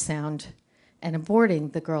ultrasound and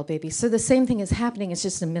aborting the girl baby. So the same thing is happening, it's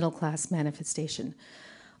just a middle class manifestation.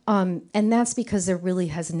 And that's because there really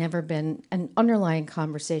has never been an underlying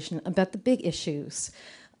conversation about the big issues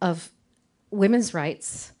of women's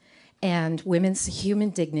rights and women's human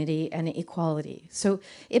dignity and equality. So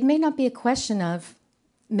it may not be a question of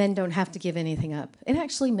men don't have to give anything up. It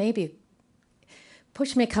actually may be.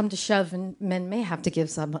 Push may come to shove, and men may have to give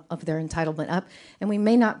some of their entitlement up, and we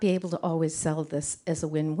may not be able to always sell this as a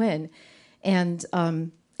win-win. And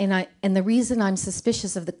the reason I'm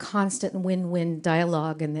suspicious of the constant win-win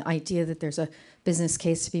dialogue and the idea that there's a business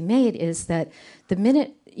case to be made is that the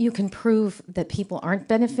minute you can prove that people aren't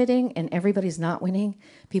benefiting and everybody's not winning,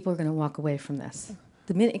 people are going to walk away from this.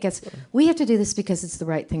 The minute it gets, we have to do this because it's the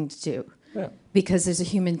right thing to do. Yeah. Because there's a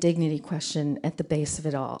human dignity question at the base of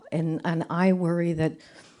it all, and I worry that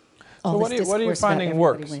all this discourse what are you finding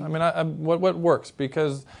works? I mean, what works?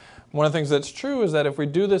 Because one of the things that's true is that if we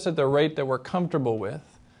do this at the rate that we're comfortable with,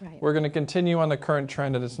 we're going to continue on the current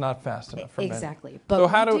trend that it's not fast enough for men. Exactly. But so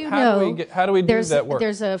how do we do that work?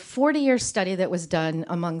 There's a 40-year study that was done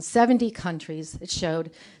among 70 countries that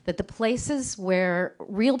showed that the places where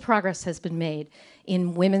real progress has been made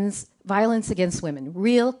in women's violence against women,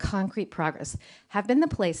 real concrete progress, have been the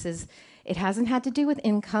places. It hasn't had to do with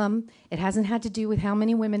income. It hasn't had to do with how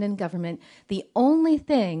many women in government. The only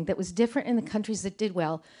thing that was different in the countries that did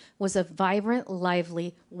well was a vibrant,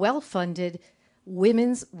 lively, well-funded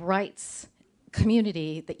women's rights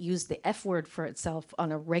community that used the F word for itself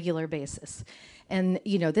on a regular basis. And,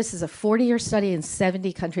 this is a 40-year study in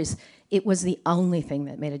 70 countries. It was the only thing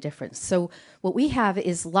that made a difference. So what we have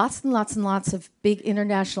is lots and lots and lots of big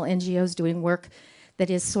international NGOs doing work that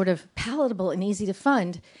is sort of palatable and easy to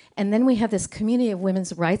fund. And then we have this community of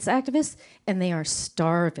women's rights activists, and they are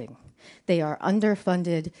starving. They are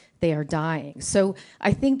underfunded. They are dying. So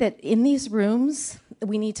I think that in these rooms,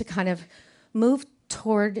 we need to kind of move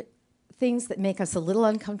toward things that make us a little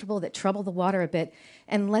uncomfortable, that trouble the water a bit,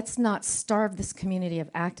 and let's not starve this community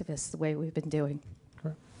of activists the way we've been doing.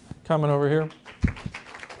 Great. Comment over here.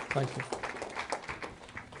 Thank you.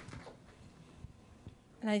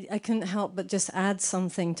 And I couldn't help but just add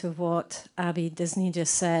something to what Abby Disney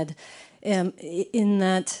just said, in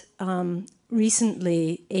that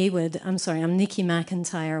recently, I'm Nikki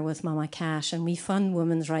McIntyre with Mama Cash, and we fund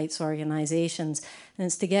women's rights organizations. And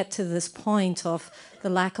it's to get to this point of the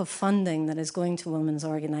lack of funding that is going to women's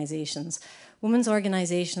organizations. Women's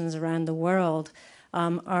organizations around the world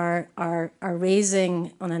are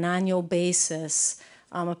raising on an annual basis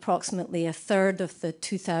approximately a third of the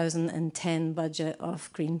 2010 budget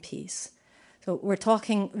of Greenpeace. So we're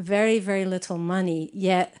talking very, very little money,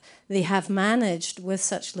 yet they have managed with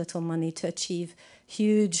such little money to achieve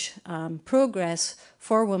huge progress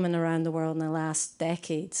for women around the world in the last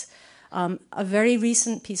decades. A very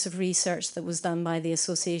recent piece of research that was done by the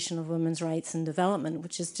Association of Women's Rights and Development,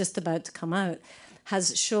 which is just about to come out,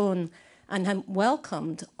 has shown and have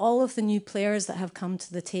welcomed all of the new players that have come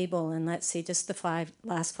to the table in, let's say, just the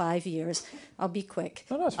last 5 years. I'll be quick.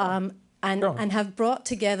 No, that's fine. And have brought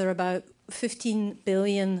together about $15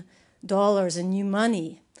 billion in new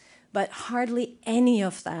money. But hardly any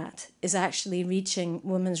of that is actually reaching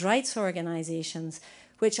women's rights organizations,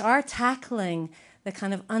 which are tackling the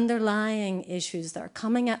kind of underlying issues that are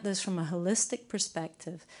coming at this from a holistic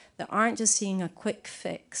perspective, that aren't just seeing a quick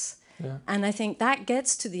fix. Yeah. And I think that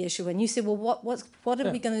gets to the issue when you say, well, what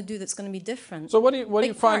are we going to do that's going to be different? So what do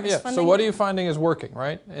you find? Yeah. So what are you finding is working,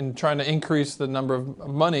 right? In trying to increase the number of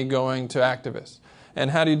money going to activists, and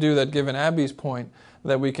how do you do that? Given Abby's point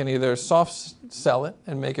that we can either soft sell it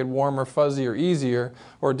and make it warmer, fuzzy, or easier,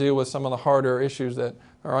 or deal with some of the harder issues that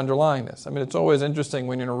are underlying this. I mean, it's always interesting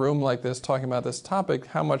when you're in a room like this talking about this topic.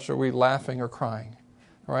 How much are we laughing or crying?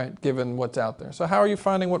 Right, given what's out there. So how are you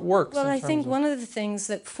finding what works? Well, I think one of the things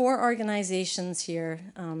that 4 organizations here,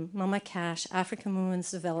 Mama Cash, African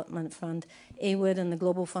Women's Development Fund, AWID, and the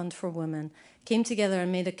Global Fund for Women, came together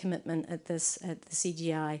and made a commitment at the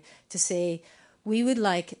CGI to say, we would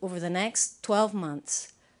like, over the next 12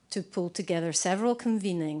 months, to pull together several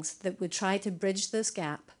convenings that would try to bridge this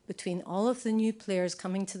gap between all of the new players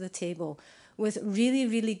coming to the table with really,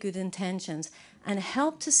 really good intentions, and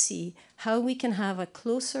help to see how we can have a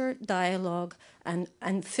closer dialogue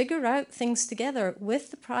and figure out things together with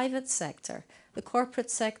the private sector, the corporate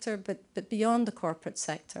sector, but beyond the corporate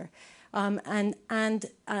sector, and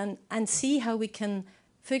see how we can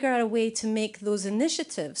figure out a way to make those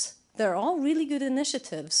initiatives, they're all really good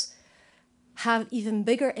initiatives, have even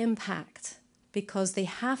bigger impact, because they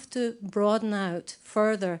have to broaden out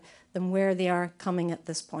further than where they are coming at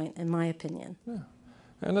this point, in my opinion. Yeah.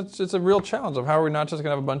 And it's a real challenge of how are we not just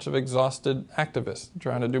going to have a bunch of exhausted activists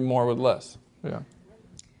trying to do more with less. Yeah.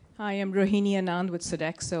 Hi, I'm Rohini Anand with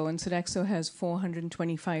Sodexo, and Sodexo has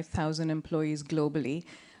 425,000 employees globally.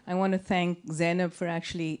 I want to thank Zainab for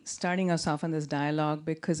actually starting us off on this dialogue,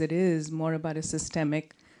 because it is more about a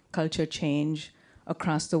systemic culture change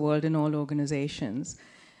across the world in all organizations.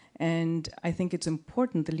 And I think it's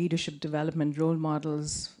important, the leadership development role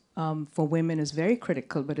models for women is very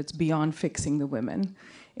critical, but it's beyond fixing the women.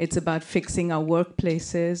 It's about fixing our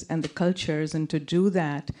workplaces and the cultures, and to do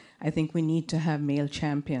that, I think we need to have male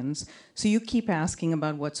champions. So you keep asking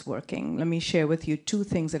about what's working. Let me share with you 2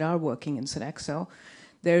 things that are working in Sodexo.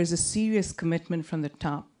 There is a serious commitment from the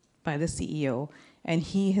top by the CEO, and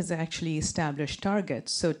he has actually established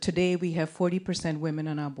targets. So today we have 40% women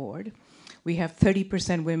on our board. We have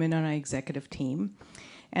 30% women on our executive team.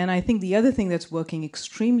 And I think the other thing that's working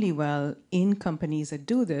extremely well in companies that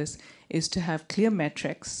do this is to have clear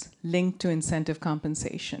metrics linked to incentive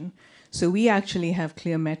compensation. So we actually have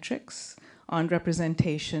clear metrics on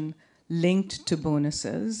representation linked to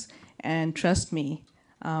bonuses. And trust me,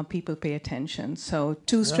 people pay attention. So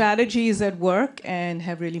 2 strategies that work and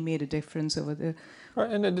have really made a difference over the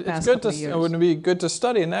and it's good it would be good to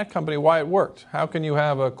study in that company why it worked. How can you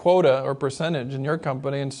have a quota or percentage in your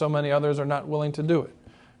company and so many others are not willing to do it?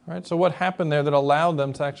 Right? So what happened there that allowed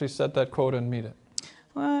them to actually set that quota and meet it?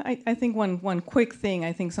 Well, I think one quick thing,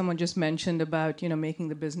 I think someone just mentioned about, making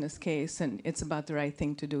the business case, and it's about the right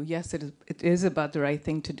thing to do. Yes, it is about the right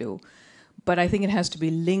thing to do. But I think it has to be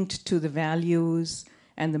linked to the values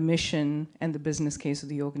and the mission and the business case of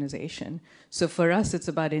the organization. So for us, it's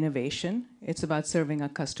about innovation. It's about serving our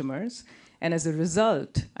customers. And as a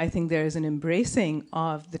result, I think there is an embracing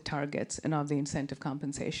of the targets and of the incentive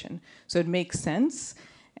compensation. So it makes sense.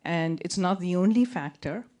 And it's not the only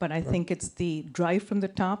factor, but I think it's the drive from the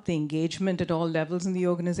top, the engagement at all levels in the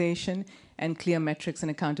organization, and clear metrics and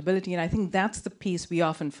accountability. And I think that's the piece we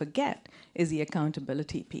often forget, is the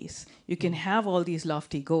accountability piece. You can have all these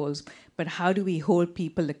lofty goals, but how do we hold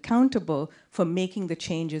people accountable for making the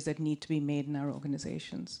changes that need to be made in our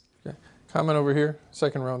organizations? Okay. Comment over here,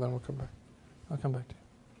 second row, then we'll come back. I'll come back to you.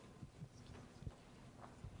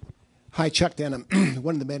 Hi, Chuck Denham,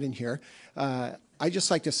 one of the men in here. I'd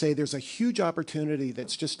just like to say there's a huge opportunity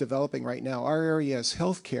that's just developing right now. Our area is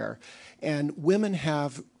healthcare, and women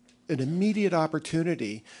have an immediate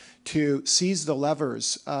opportunity to seize the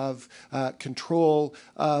levers of control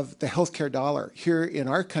of the healthcare dollar. Here in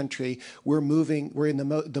our country, we're in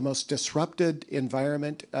the most disrupted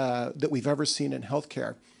environment that we've ever seen in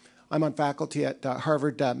healthcare. I'm on faculty at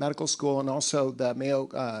Harvard Medical School and also the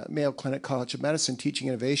Mayo Clinic College of Medicine teaching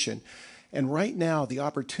innovation. And right now, the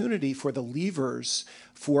opportunity for the levers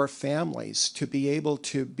for families to be able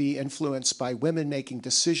to be influenced by women making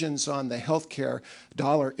decisions on the healthcare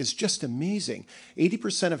dollar is just amazing.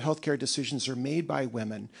 80% of healthcare decisions are made by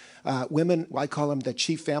women. Women, I call them the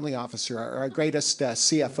chief family officer, our greatest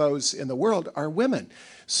CFOs in the world are women.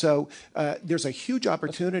 So there's a huge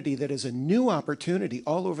opportunity that is a new opportunity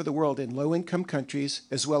all over the world in low-income countries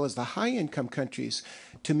as well as the high-income countries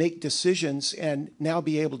to make decisions and now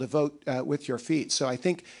be able to vote with your feet. So I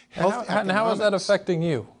think health and how is that affecting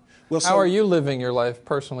you? Well, how are you living your life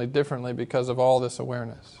personally differently because of all this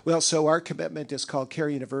awareness? Well, so our commitment is called Care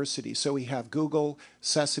University. So we have Google,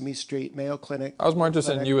 Sesame Street, Mayo Clinic. I was more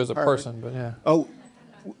interested in you as a Harvard. person, but yeah. Oh,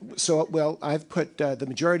 so, well, I've put the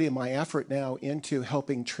majority of my effort now into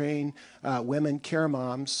helping train women. Care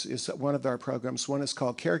Moms is one of our programs. One is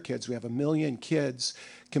called Care Kids. We have 1 million kids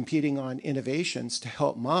competing on innovations to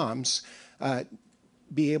help moms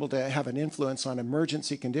be able to have an influence on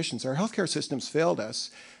emergency conditions. Our healthcare systems failed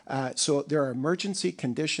us. So there are emergency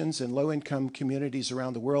conditions in low-income communities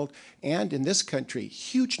around the world and in this country,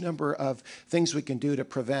 huge number of things we can do to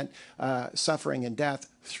prevent suffering and death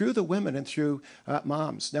through the women and through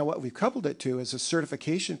moms. Now, what we've coupled it to is a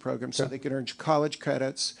certification program so they can earn college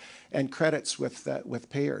credits and credits with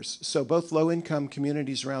payers. So both low-income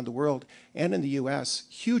communities around the world and in the U.S.,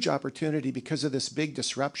 huge opportunity because of this big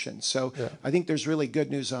disruption. So I think there's really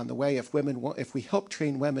good news on the way if we help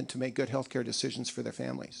train women to make good healthcare decisions for their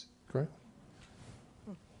families. Great.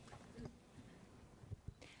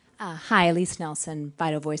 Hi, Elise Nelson,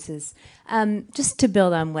 Vital Voices. Just to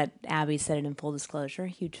build on what Abby said, and in full disclosure,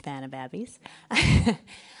 huge fan of Abby's.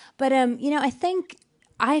 But,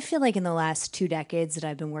 I feel like in the last 2 decades that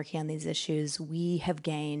I've been working on these issues,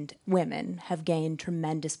 women have gained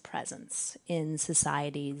tremendous presence in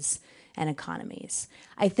societies and economies.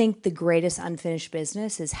 I think the greatest unfinished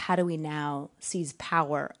business is how do we now seize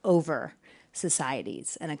power over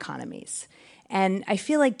societies and economies? And I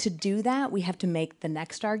feel like to do that, we have to make the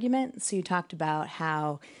next argument. So you talked about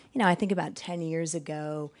how, I think about 10 years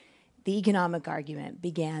ago, the economic argument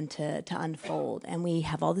began to unfold. And we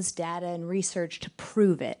have all this data and research to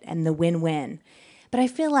prove it and the win-win. But I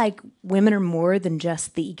feel like women are more than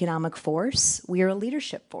just the economic force. We are a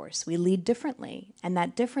leadership force. We lead differently. And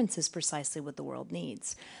that difference is precisely what the world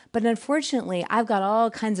needs. But unfortunately, I've got all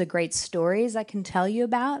kinds of great stories I can tell you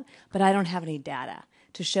about, but I don't have any data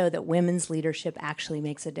to show that women's leadership actually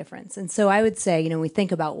makes a difference. And so I would say, we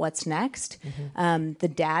think about what's next,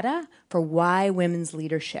 the data for why women's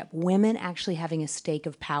leadership, women actually having a stake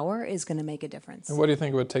of power is going to make a difference. And what do you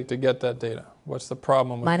think it would take to get that data? What's the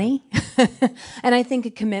problem with money? And I think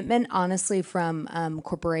a commitment, honestly, from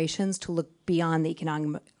corporations to look beyond the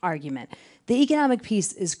economic argument. The economic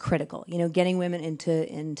piece is critical. Getting women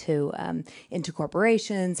into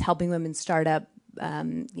corporations, helping women start up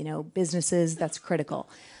businesses, that's critical.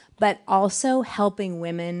 But also helping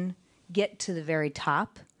women get to the very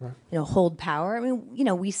top, hold power. I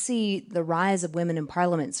mean, we see the rise of women in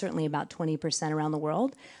parliament, certainly about 20% around the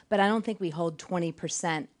world, but I don't think we hold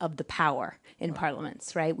 20% of the power in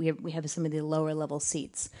parliaments, right? We have some of the lower level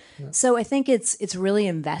seats. So I think it's really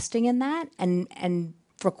investing in that, and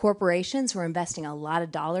for corporations, we're investing a lot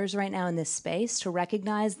of dollars right now in this space to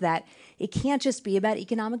recognize that it can't just be about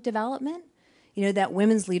economic development. That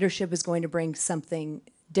women's leadership is going to bring something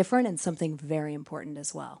different and something very important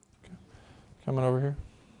as well. Okay. Coming over here.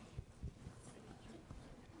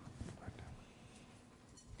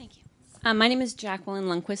 Thank you. My name is Jacqueline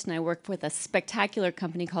Lundquist, and I work with a spectacular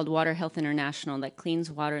company called Water Health International that cleans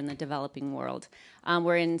water in the developing world.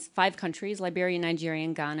 We're in 5 countries, Liberia, Nigeria,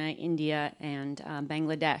 Ghana, India, and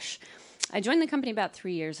Bangladesh. I joined the company about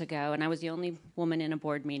 3 years ago, and I was the only woman in a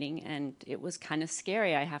board meeting, and it was kind of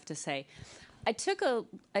scary, I have to say. I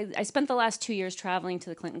spent the last 2 years traveling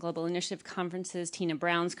to the Clinton Global Initiative conferences, Tina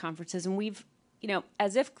Brown's conferences, and we've,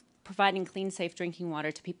 as if providing clean, safe drinking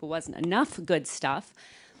water to people wasn't enough good stuff,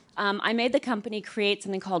 I made the company create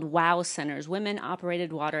something called WOW centers,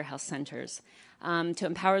 women-operated water health centers. To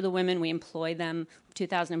empower the women, we employ them,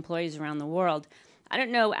 2,000 employees around the world. I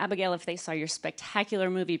don't know, Abigail, if they saw your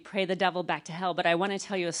spectacular movie, Pray the Devil Back to Hell, but I want to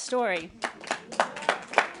tell you a story.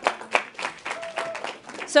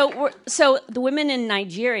 So the women in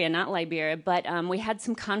Nigeria, not Liberia, but we had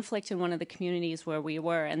some conflict in one of the communities where we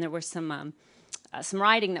were, and there was some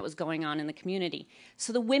rioting that was going on in the community.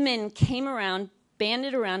 So the women came around,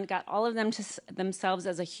 banded around, got all of them to themselves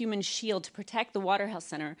as a human shield to protect the Water Health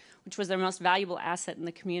Center, which was their most valuable asset in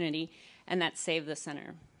the community, and that saved the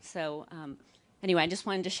center. So anyway, I just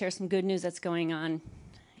wanted to share some good news that's going on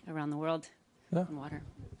around the world in water.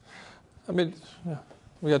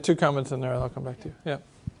 We got 2 comments in there. I'll come back to you. Yeah.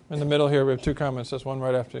 In the middle here, we have 2 comments. There's one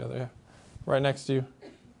right after the other. Yeah. Right next to you.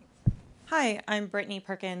 Hi, I'm Brittany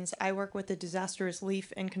Perkins. I work with the Disastrous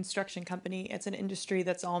Leaf and Construction Company. It's an industry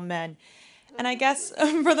that's all men. And I guess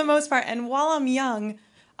for the most part, and while I'm young,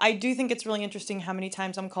 I do think it's really interesting how many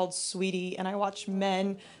times I'm called sweetie, and I watch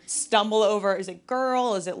men stumble over, is it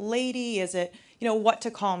girl, is it lady, is it, what to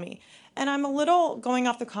call me. And I'm a little, going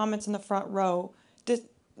off the comments in the front row,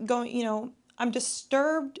 I'm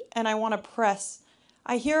disturbed and I want to press.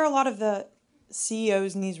 I hear a lot of the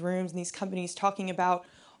CEOs in these rooms and these companies talking about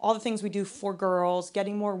all the things we do for girls,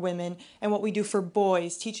 getting more women, and what we do for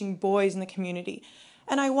boys, teaching boys in the community.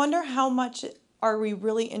 And I wonder how much are we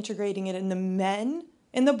really integrating it in the men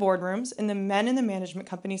in the boardrooms, in the men in the management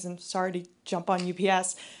companies, and sorry to jump on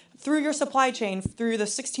UPS, through your supply chain, through the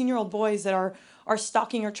 16-year-old boys that are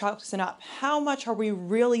stocking your trucks and up. How much are we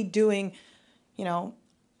really doing,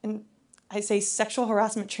 and I say sexual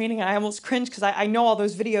harassment training, and I almost cringe because I know all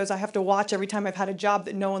those videos I have to watch every time I've had a job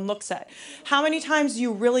that no one looks at. How many times do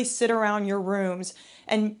you really sit around your rooms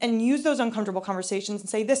and use those uncomfortable conversations and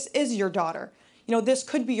say, this is your daughter? This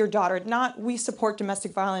could be your daughter. Not we support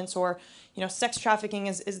domestic violence or, sex trafficking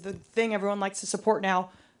is the thing everyone likes to support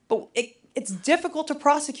now. But it's difficult to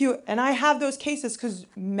prosecute, and I have those cases because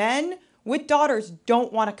men with daughters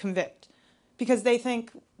don't want to convict because they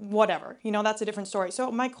think, whatever, that's a different story.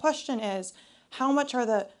 So my question is, how much are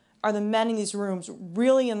the men in these rooms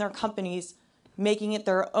really in their companies making it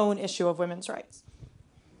their own issue of women's rights?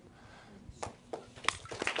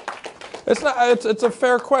 It's a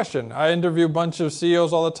fair question. I interview a bunch of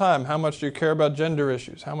CEOs all the time. How much do you care about gender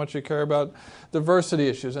issues? How much do you care about diversity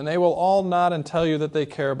issues? And they will all nod and tell you that they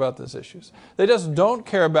care about these issues. They just don't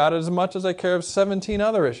care about it as much as they care of 17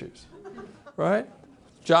 other issues, right?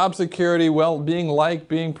 Job security, being liked,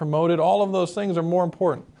 being promoted, all of those things are more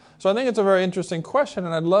important. So I think it's a very interesting question,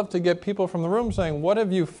 and I'd love to get people from the room saying, what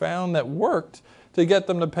have you found that worked to get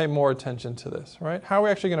them to pay more attention to this, right? How are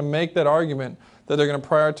we actually going to make that argument that they're going to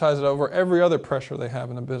prioritize it over every other pressure they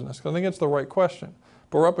have in the business? Because I think it's the right question.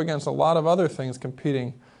 But we're up against a lot of other things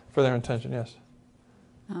competing for their attention. Yes?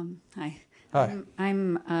 Hi. Hi.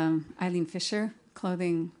 I'm Eileen Fisher,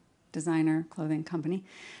 clothing designer, clothing company.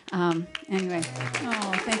 Anyway,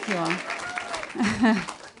 thank you all.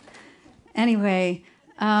 Anyway,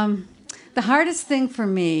 the hardest thing for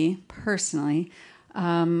me personally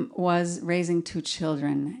was raising 2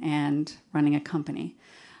 children and running a company.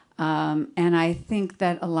 And I think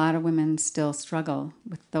that a lot of women still struggle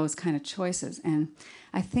with those kind of choices. And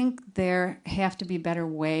I think there have to be better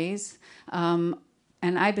ways. And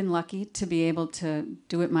I've been lucky to be able to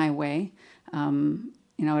do it my way.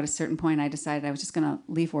 At a certain point, I decided I was just going to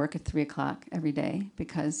leave work at 3 o'clock every day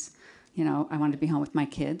because, I wanted to be home with my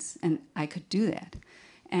kids, and I could do that.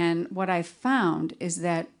 And what I found is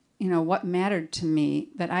that, what mattered to me,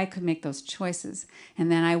 that I could make those choices.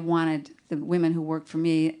 And then I wanted the women who worked for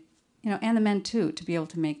me, and the men too, to be able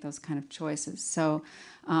to make those kind of choices. So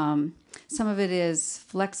some of it is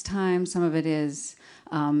flex time, some of it is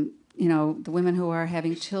the women who are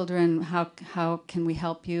having children, how can we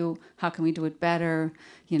help you? How can we do it better?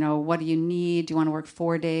 What do you need? Do you want to work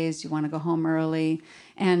 4 days? Do you want to go home early?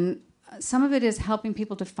 And some of it is helping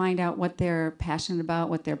people to find out what they're passionate about,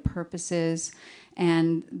 what their purpose is,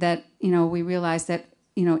 and that, we realize that,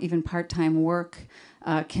 even part-time work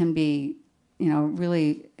can be,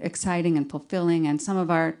 really exciting and fulfilling. And some of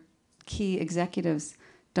our key executives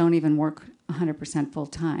don't even work 100%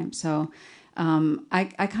 full-time. So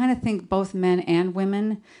I kind of think both men and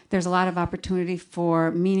women, there's a lot of opportunity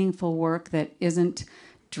for meaningful work that isn't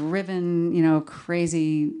driven,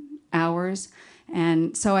 crazy hours.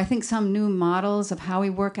 And so I think some new models of how we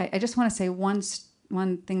work, I just want to say one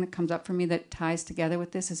thing that comes up for me that ties together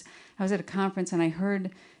with this is I was at a conference and I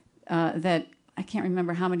heard that, I can't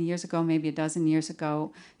remember how many years ago, maybe a dozen years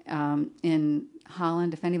ago, in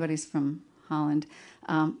Holland, if anybody's from Holland,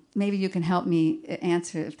 maybe you can help me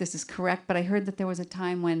answer if this is correct, but I heard that there was a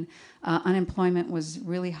time when unemployment was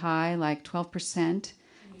really high, like 12%.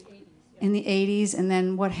 In the 80s, and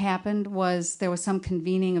then what happened was there was some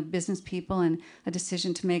convening of business people and a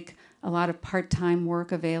decision to make a lot of part-time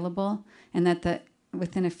work available, and that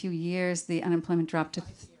within a few years the unemployment dropped to...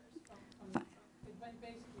 It went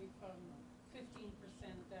basically from 15%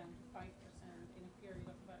 down to 5% in a period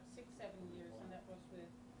of about 6-7 years, and that was with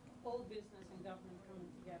all business and government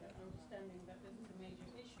coming together, understanding that this is a major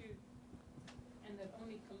issue, and that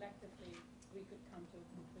only collectively we could come to a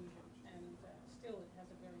conclusion. And still it has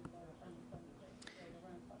a very low unemployment rate,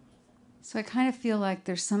 around 5%. So I kind of feel like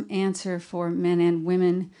there's some answer for men and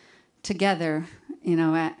women together,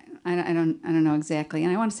 I don't know exactly.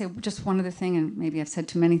 And I want to say just one other thing, and maybe I've said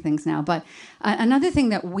too many things now, but another thing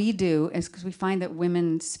that we do is because we find that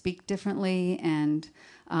women speak differently and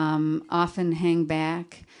often hang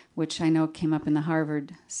back, which I know came up in the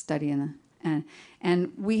Harvard study,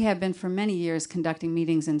 and we have been for many years conducting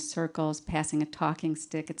meetings in circles, passing a talking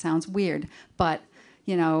stick. It sounds weird, but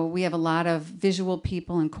you know, we have a lot of visual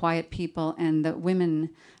people and quiet people, and the women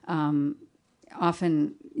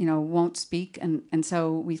often, you know, won't speak, and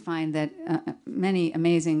so we find that many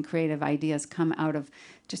amazing creative ideas come out of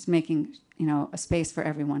just making, you know, a space for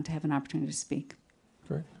everyone to have an opportunity to speak.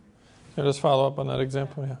 Great. Can I just follow up on that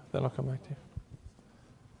example? Yeah, then I'll come back to you.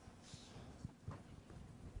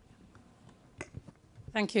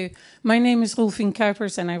 Thank you. My name is Rolfien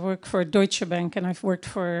Kuipers, and I work for Deutsche Bank, and I've worked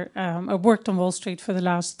on Wall Street for the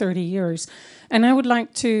last 30 years. And I would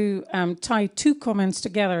like to tie two comments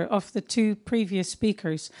together of the two previous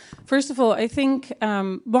speakers. First of all, I think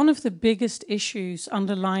one of the biggest issues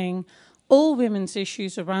underlying all women's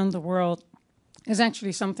issues around the world is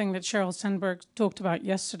actually something that Sheryl Sandberg talked about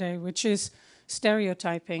yesterday, which is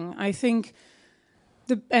stereotyping. I think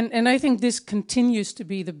I think this continues to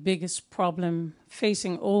be the biggest problem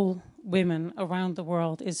facing all women around the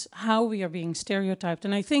world, is how we are being stereotyped.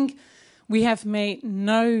 And I think we have made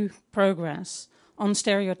no progress on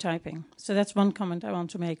stereotyping. So that's one comment I want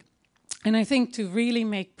to make. And I think to really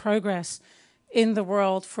make progress in the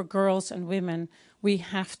world for girls and women, we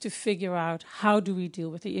have to figure out how do we deal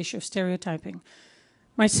with the issue of stereotyping.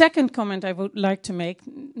 My second comment I would like to make,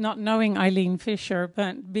 not knowing Eileen Fisher,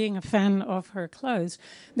 but being a fan of her clothes,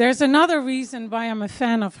 there's another reason why I'm a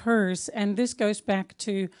fan of hers, and this goes back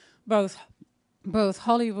to both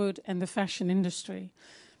Hollywood and the fashion industry.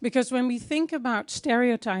 Because when we think about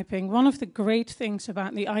stereotyping, one of the great things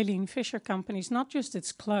about the Eileen Fisher company is not just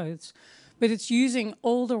its clothes, but it's using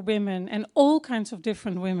older women and all kinds of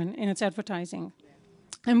different women in its advertising.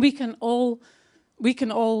 And we can all,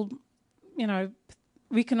 you know,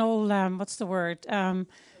 we can all, what's the word?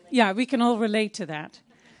 We can all relate to that.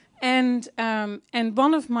 And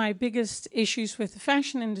one of my biggest issues with the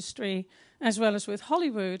fashion industry, as well as with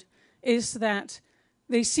Hollywood, is that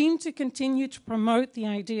they seem to continue to promote the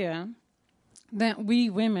idea that we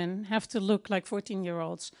women have to look like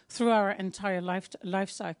 14-year-olds through our entire life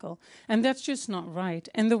cycle. And that's just not right.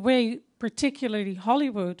 And the way particularly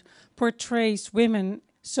Hollywood portrays women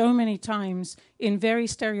so many times in very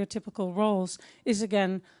stereotypical roles is,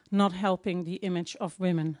 again, not helping the image of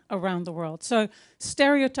women around the world. So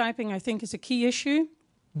stereotyping, I think, is a key issue.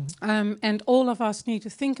 And all of us need to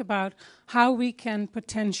think about how we can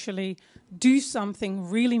potentially do something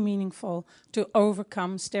really meaningful to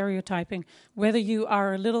overcome stereotyping. Whether you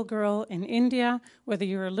are a little girl in India, whether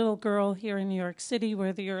you're a little girl here in New York City,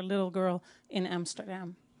 whether you're a little girl in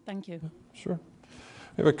Amsterdam. Thank you. Sure.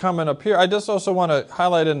 We have a comment up here. I just also want to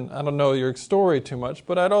highlight, and I don't know your story too much,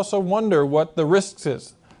 but I'd also wonder what the risks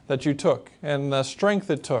is that you took and the strength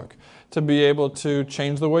it took to be able to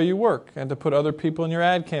change the way you work and to put other people in your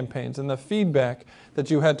ad campaigns, and the feedback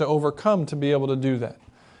that you had to overcome to be able to do that.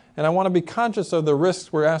 And I want to be conscious of the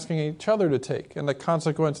risks we're asking each other to take and the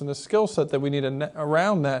consequence and the skill set that we need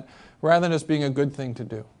around that, rather than just being a good thing to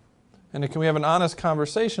do. And can we have an honest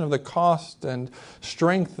conversation of the cost and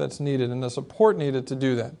strength that's needed and the support needed to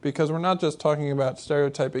do that? Because we're not just talking about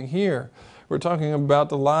stereotyping here. We're talking about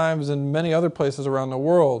the lives in many other places around the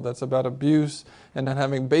world. That's about abuse and not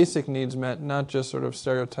having basic needs met, not just sort of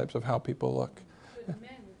stereotypes of how people look. But men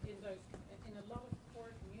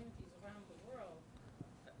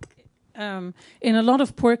in a lot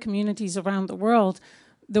of poor communities around the world,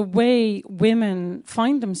 the way women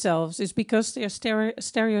find themselves is because they are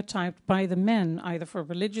stereotyped by the men, either for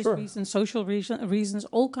religious reasons, social reasons,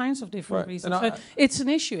 all kinds of different reasons. So it's an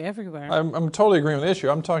issue everywhere. I'm totally agreeing with the issue.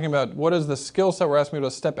 I'm talking about what is the skill set we're asking people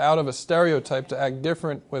to step out of a stereotype to act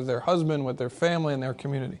different with their husband, with their family, and their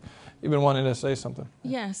community. You've been wanting to say something.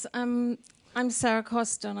 Yes. I'm Sarah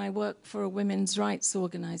Costa, and I work for a women's rights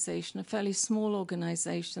organization, a fairly small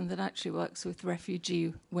organization that actually works with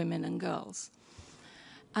refugee women and girls.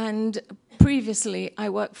 And previously, I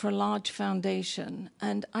worked for a large foundation,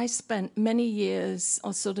 and I spent many years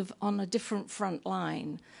sort of on a different front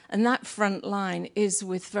line. And that front line is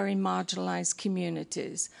with very marginalized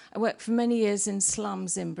communities. I worked for many years in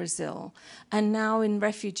slums in Brazil, and now in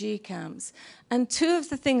refugee camps. And two of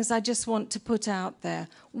the things I just want to put out there.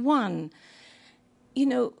 One, you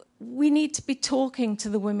know, we need to be talking to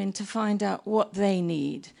the women to find out what they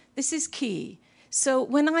need. This is key. So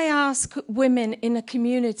when I ask women in a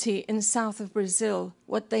community in the south of Brazil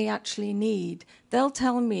what they actually need, they'll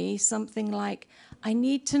tell me something like, I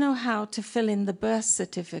need to know how to fill in the birth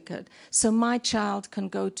certificate so my child can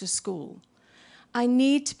go to school. I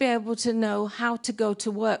need to be able to know how to go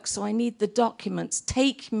to work, so I need the documents.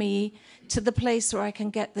 Take me to the place where I can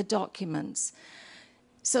get the documents.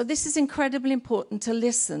 So this is incredibly important to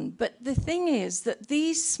listen. But the thing is that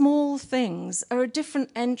these small things are a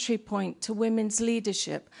different entry point to women's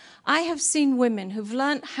leadership. I have seen women who've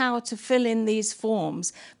learned how to fill in these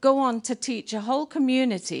forms go on to teach a whole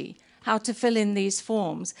community how to fill in these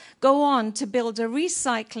forms, go on to build a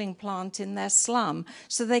recycling plant in their slum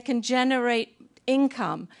so they can generate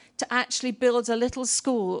income to actually build a little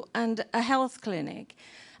school and a health clinic.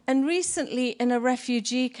 And recently in a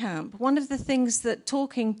refugee camp, one of the things that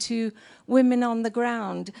talking to women on the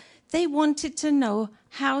ground, they wanted to know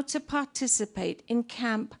how to participate in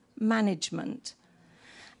camp management.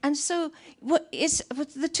 And so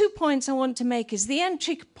the 2 points I want to make is the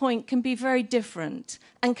entry point can be very different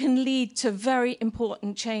and can lead to very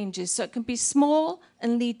important changes. So it can be small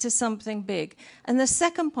and lead to something big. And the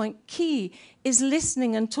second point, key, is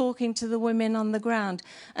listening and talking to the women on the ground.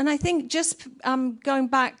 And I think just going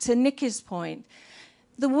back to Nikki's point,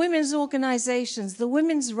 the women's organizations, the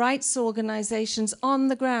women's rights organizations on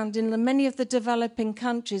the ground in many of the developing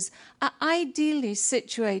countries are ideally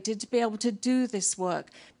situated to be able to do this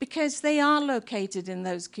work because they are located in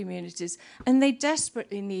those communities and they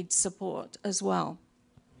desperately need support as well.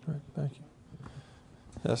 Great, thank you.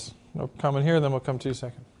 Yes, no comment here, then we'll come to you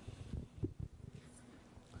second.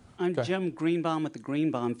 I'm Jim Greenbaum with the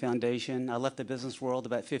Greenbaum Foundation. I left the business world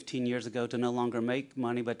about 15 years ago to no longer make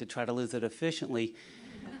money, but to try to lose it efficiently.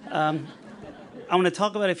 I want to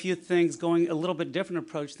talk about a few things going a little bit different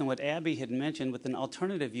approach than what Abby had mentioned with an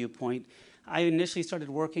alternative viewpoint. I initially started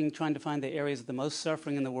working trying to find the areas of the most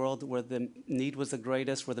suffering in the world where the need was the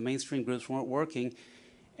greatest, where the mainstream groups weren't working.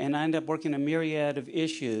 And I ended up working a myriad of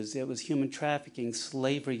issues. It was human trafficking,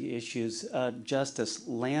 slavery issues, justice,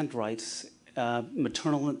 land rights,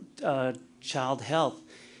 maternal child health.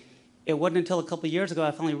 It wasn't until a couple of years ago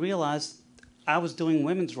I finally realized I was doing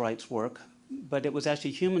women's rights work, but it was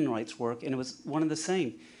actually human rights work, and it was one and the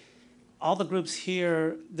same. All the groups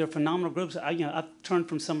here, they're phenomenal groups. I've turned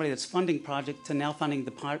from somebody that's funding projects to now funding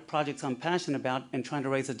the projects I'm passionate about and trying to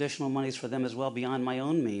raise additional monies for them as well beyond my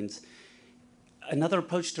own means. Another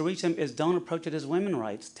approach to reach them is don't approach it as women's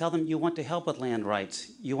rights. Tell them you want to help with land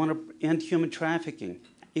rights. You want to end human trafficking,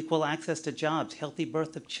 equal access to jobs, healthy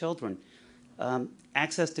birth of children,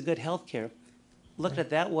 access to good health care. Look at it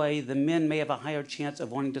that way, the men may have a higher chance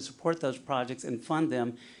of wanting to support those projects and fund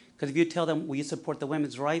them. Because if you tell them, will you support the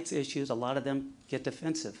women's rights issues, a lot of them get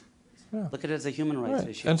defensive. Yeah. Look at it as a human rights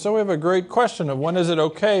issue. And so we have a great question of when is it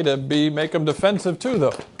okay to make them defensive too,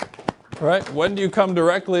 though? Right? When do you come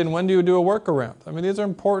directly and when do you do a workaround? I mean, these are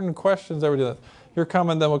important questions that we do. Your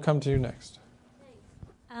comment, then we'll come to you next.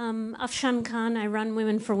 Afshan Khan, I run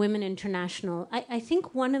Women for Women International. I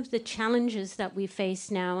think one of the challenges that we face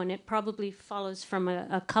now, and it probably follows from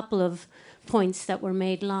a couple of points that were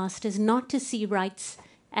made last, is not to see rights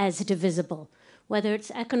as divisible. Whether it's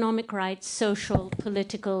economic rights, social,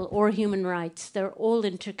 political, or human rights, they're all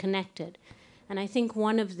interconnected. And I think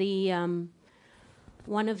one of the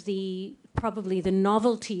probably the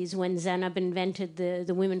novelties when Zainab invented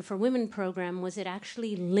the Women for Women program was it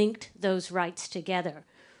actually linked those rights together.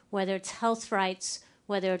 Whether it's health rights,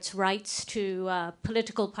 whether it's rights to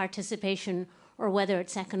political participation, or whether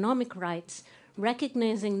it's economic rights,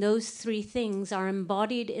 recognizing those three things are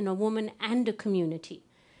embodied in a woman and a community.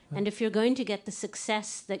 And if you're going to get the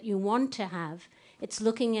success that you want to have, it's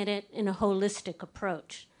looking at it in a holistic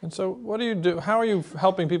approach. And so what do you do? How are you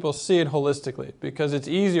helping people see it holistically? Because it's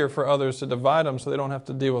easier for others to divide them so they don't have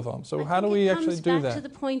to deal with them. So how do we actually do that? It comes back to the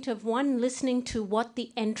point of, one, listening to what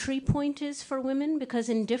the entry point is for women, because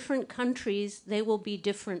in different countries, they will be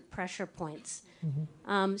different pressure points.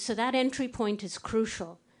 Mm-hmm. So that entry point is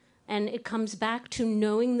crucial. And it comes back to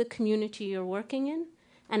knowing the community you're working in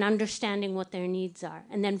and understanding what their needs are,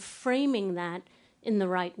 and then framing that in the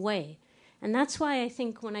right way. And that's why I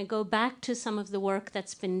think when I go back to some of the work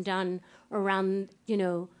that's been done around,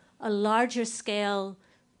 a larger scale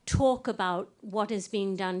talk about what is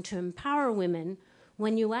being done to empower women,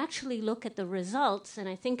 when you actually look at the results, and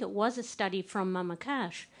I think it was a study from Mama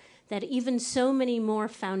Cash, that even so many more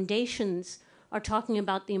foundations are talking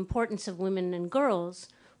about the importance of women and girls.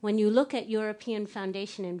 When you look at European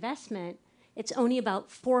Foundation investment, it's only about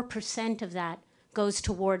 4% of that goes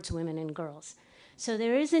towards women and girls. So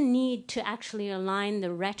there is a need to actually align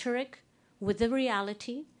the rhetoric with the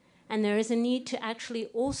reality, and there is a need to actually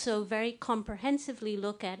also very comprehensively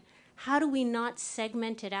look at how do we not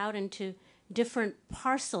segment it out into different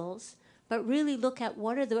parcels, but really look at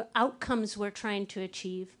what are the outcomes we're trying to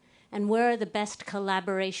achieve and where are the best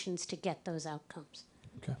collaborations to get those outcomes.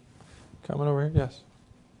 Okay. Coming over here, yes.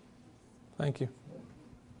 Thank you.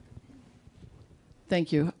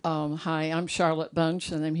 Thank you. Hi, I'm Charlotte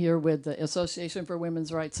Bunch, and I'm here with the Association for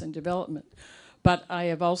Women's Rights and Development. But I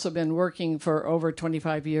have also been working for over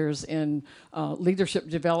 25 years in leadership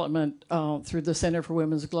development through the Center for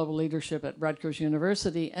Women's Global Leadership at Rutgers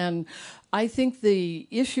University. And I think the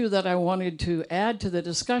issue that I wanted to add to the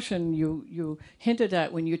discussion you hinted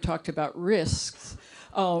at when you talked about risks.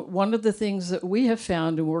 One of the things that we have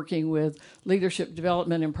found in working with leadership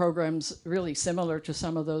development and programs really similar to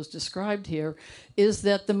some of those described here is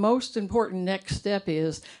that the most important next step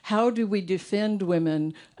is how do we defend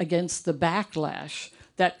women against the backlash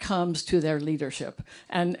that comes to their leadership.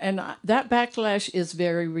 And that backlash is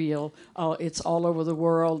very real. It's all over the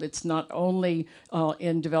world. It's not only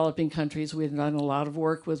in developing countries. We've done a lot of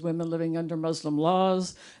work with women living under Muslim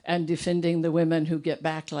laws and defending the women who get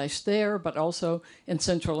backlash there, but also in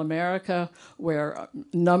Central America, where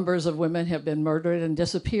numbers of women have been murdered and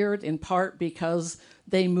disappeared, in part because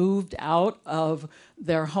they moved out of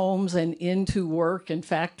their homes and into work and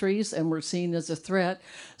factories and were seen as a threat.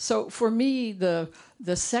 So for me, the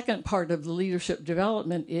second part of the leadership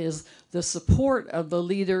development is the support of the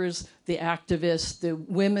leaders, the activists, the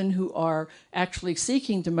women who are actually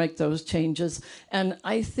seeking to make those changes. And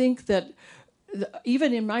I think that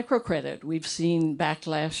even in microcredit, we've seen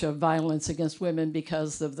backlash of violence against women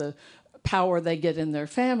because of the power they get in their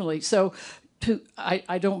family. So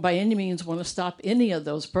I don't by any means want to stop any of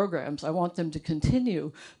those programs. I want them to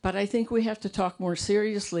continue. But I think we have to talk more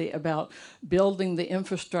seriously about building the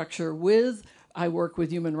infrastructure I work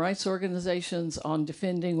with human rights organizations on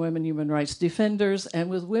defending women human rights defenders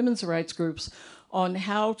and with women's rights groups on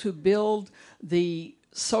how to build the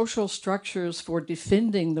social structures for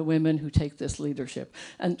defending the women who take this leadership.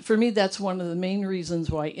 And for me, that's one of the main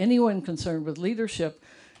reasons why anyone concerned with leadership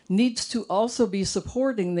needs to also be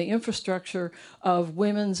supporting the infrastructure of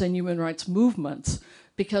women's and human rights movements,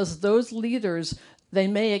 because those leaders, they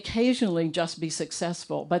may occasionally just be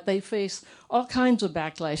successful, but they face all kinds of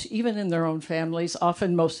backlash, even in their own families,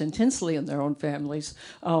 often most intensely in their own families.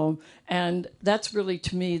 And that's really,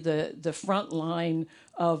 to me, the front line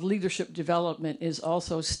of leadership development is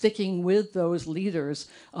also sticking with those leaders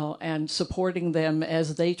and supporting them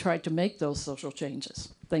as they try to make those social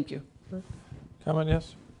changes. Thank you. Comment,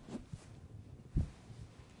 yes?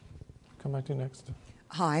 Come back to you next.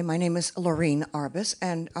 Hi, my name is Laureen Arbus,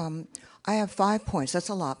 and I have 5 points. That's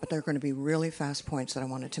a lot, but they're going to be really fast points that I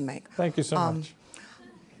wanted to make. Thank you so much.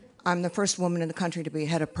 I'm the first woman in the country to be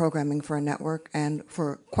head of programming for a network, and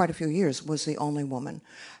for quite a few years was the only woman.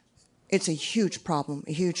 It's a huge problem,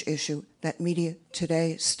 a huge issue, that media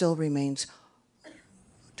today still remains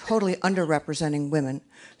totally underrepresenting women.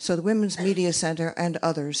 So the Women's Media Center and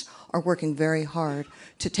others are working very hard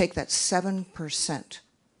to take that 7%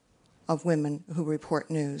 of women who report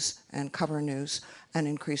news and cover news and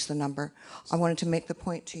increase the number. I wanted to make the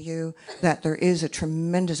point to you that there is a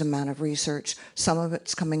tremendous amount of research. Some of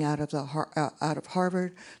it's coming out of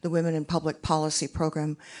Harvard, the Women in Public Policy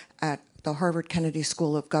program at the Harvard Kennedy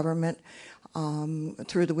School of Government,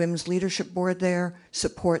 through the Women's Leadership Board there,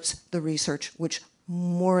 supports the research, which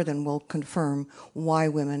more than will confirm why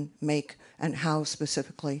women make and how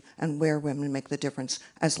specifically and where women make the difference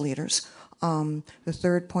as leaders. The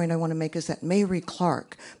third point I want to make is that Mary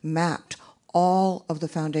Clark mapped all of the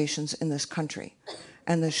foundations in this country.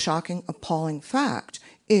 And the shocking, appalling fact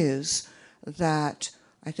is that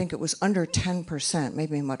I think it was under 10%,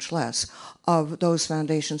 maybe much less, of those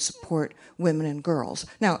foundations support women and girls.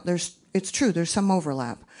 Now, it's true, there's some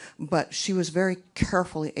overlap, but she was very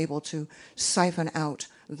carefully able to siphon out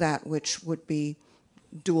that which would be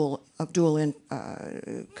dual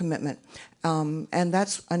commitment. And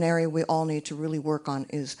that's an area we all need to really work on,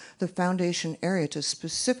 is the foundation area to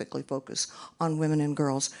specifically focus on women and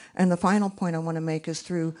girls. And the final point I want to make is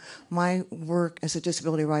through my work as a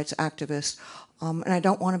disability rights activist, and I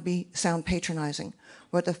don't want to sound patronizing,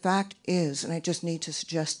 but the fact is, and I just need to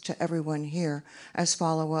suggest to everyone here, as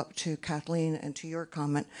follow-up to Kathleen and to your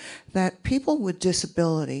comment, that people with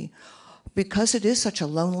disability, because it is such a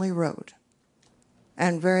lonely road,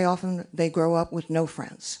 and very often they grow up with no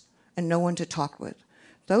friends and no one to talk with.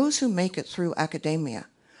 Those who make it through academia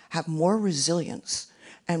have more resilience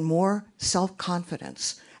and more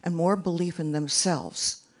self-confidence and more belief in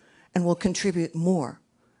themselves and will contribute more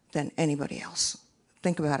than anybody else.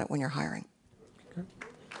 Think about it when you're hiring.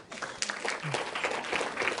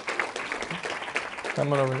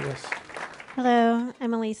 Coming over, yes. Hello,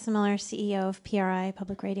 I'm Elisa Miller, CEO of PRI,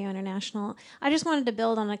 Public Radio International. I just wanted to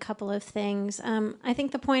build on a couple of things. I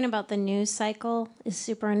think the point about the news cycle is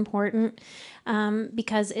super important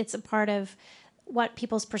because it's a part of what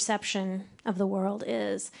people's perception of the world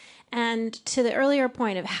is. And to the earlier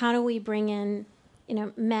point of how do we bring in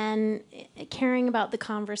men caring about the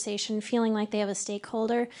conversation, feeling like they have a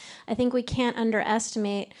stakeholder, I think we can't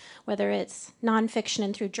underestimate whether it's nonfiction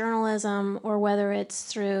and through journalism or whether it's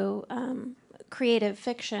through creative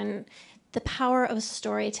fiction, the power of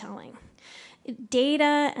storytelling.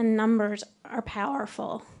 Data and numbers are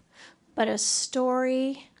powerful, but a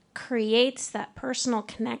story creates that personal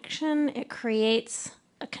connection. It creates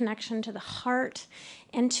a connection to the heart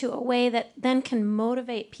and to a way that then can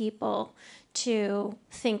motivate people to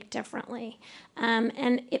think differently.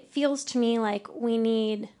 And it feels to me like we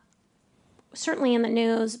need, certainly in the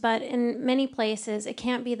news, but in many places, it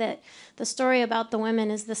can't be that the story about the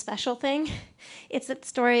women is the special thing. It's that the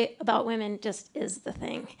story about women just is the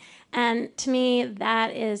thing. And to me,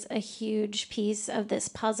 that is a huge piece of this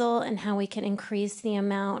puzzle and how we can increase the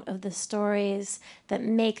amount of the stories that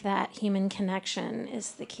make that human connection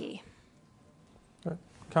is the key. Right.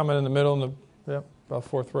 Comment in the middle, about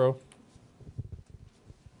fourth row.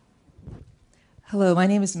 Hello, my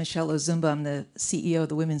name is Michelle Ozumba. I'm the CEO of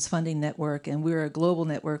the Women's Funding Network, and we're a global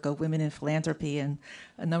network of women in philanthropy, and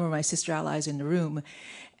a number of my sister allies in the room.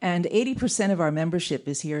 And 80% of our membership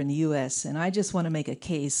is here in the U.S., and I just want to make a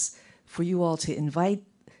case for you all to invite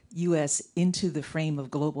U.S. into the frame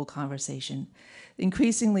of global conversation.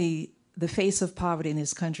 Increasingly, the face of poverty in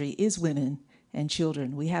this country is women and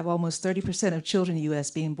children. We have almost 30% of children in the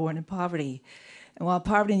U.S. being born in poverty. And while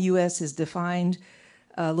poverty in the U.S. is defined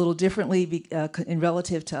a little differently in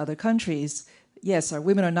relative to other countries, yes, our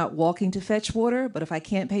women are not walking to fetch water, but if I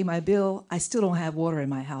can't pay my bill, I still don't have water in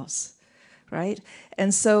my house, right?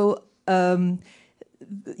 And so,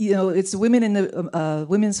 it's the women in the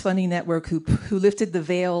Women's Funding Network who lifted the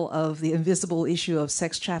veil of the invisible issue of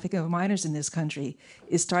sex trafficking of minors in this country.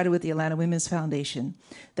 It started with the Atlanta Women's Foundation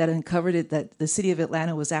that uncovered it that the city of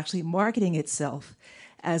Atlanta was actually marketing itself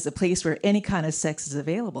as a place where any kind of sex is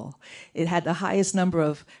available. It had the highest number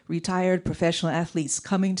of retired professional athletes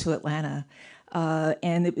coming to Atlanta,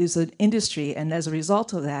 and it was an industry, and as a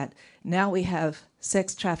result of that, now we have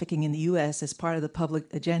sex trafficking in the U.S. as part of the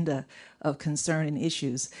public agenda of concern and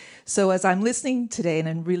issues. So as I'm listening today and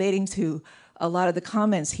I'm relating to a lot of the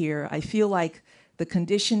comments here, I feel like the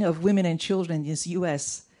condition of women and children in this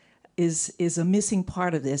U.S. is a missing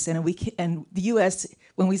part of this, and the U.S.,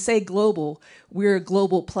 when we say global, we're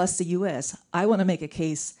global plus the U.S. I want to make a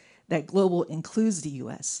case that global includes the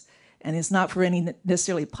U.S., and it's not for any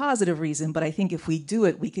necessarily positive reason, but I think if we do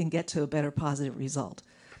it, we can get to a better positive result.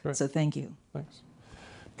 Great. So thank you. Thanks.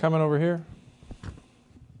 Comment over here.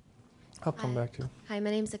 I'll come back to you. Hi,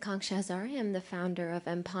 my name is Akanksha Hazari. I'm the founder of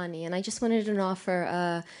ANNpower, and I just wanted to offer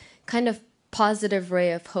a kind of positive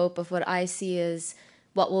ray of hope of what I see as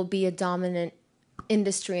what will be a dominant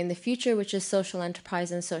industry in the future, which is social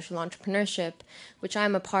enterprise and social entrepreneurship, which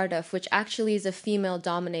I'm a part of, which actually is a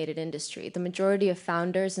female-dominated industry. The majority of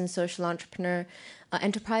founders in social entrepreneur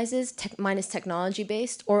enterprises, minus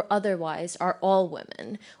technology-based or otherwise, are all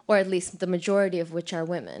women, or at least the majority of which are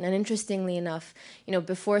women. And interestingly enough,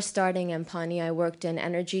 before starting ANNpower, I worked in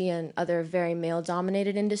energy and other very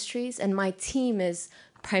male-dominated industries, and my team is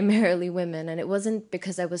primarily women, and it wasn't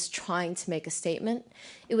because I was trying to make a statement.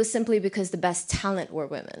 It was simply because the best talent were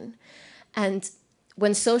women. And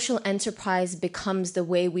when social enterprise becomes the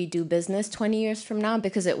way we do business 20 years from now,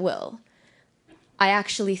 because it will, I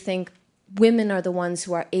actually think women are the ones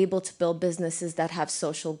who are able to build businesses that have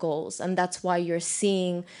social goals. And that's why you're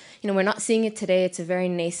seeing, we're not seeing it today, it's a very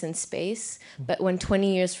nascent space, but when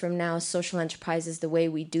 20 years from now, social enterprise is the way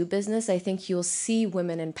we do business, I think you'll see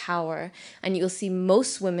women in power, and you'll see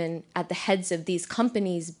most women at the heads of these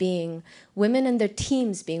companies being women and their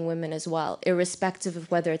teams being women as well, irrespective of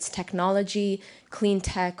whether it's technology, clean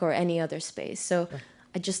tech, or any other space. So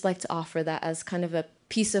I'd just like to offer that as kind of a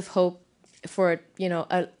piece of hope for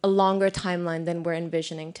a longer timeline than we're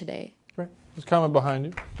envisioning today. Right. There's a comment behind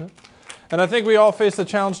you. Yeah. And I think we all face the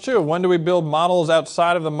challenge too. When do we build models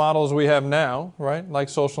outside of the models we have now, right? Like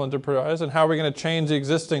social enterprise, and how are we going to change the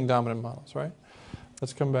existing dominant models, right?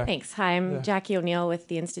 Let's come back. Thanks. Hi, I'm Jackie O'Neill with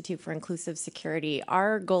the Institute for Inclusive Security.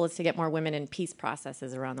 Our goal is to get more women in peace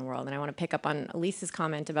processes around the world. And I want to pick up on Elisa's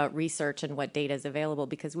comment about research and what data is available,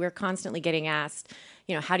 because we're constantly getting asked,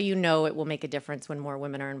 how do you know it will make a difference when more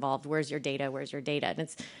women are involved? Where's your data? Where's your data? And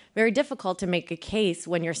it's very difficult to make a case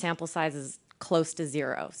when your sample size is close to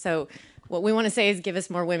zero. So what we want to say is give us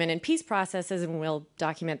more women in peace processes and we'll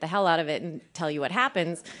document the hell out of it and tell you what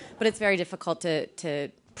happens. But it's very difficult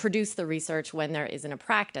to produce the research when there isn't a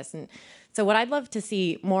practice. And so what I'd love to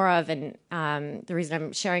see more of, and the reason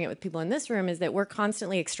I'm sharing it with people in this room, is that we're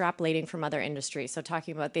constantly extrapolating from other industries. So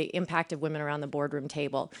talking about the impact of women around the boardroom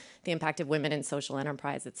table, the impact of women in social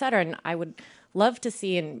enterprise, et cetera. And I would love to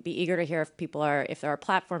see and be eager to hear if there are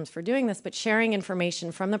platforms for doing this, but sharing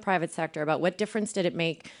information from the private sector about what difference did it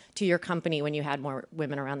make to your company when you had more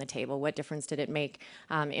women around the table? What difference did it make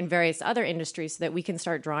in various other industries, so that we can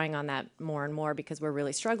start drawing on that more and more, because we're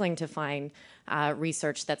really struggling to find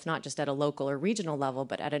research that's not just at a local or regional level,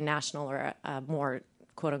 but at a national or a more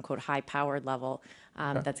quote-unquote high-powered level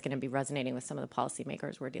that's going to be resonating with some of the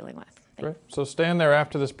policymakers we're dealing with. Great. So stand there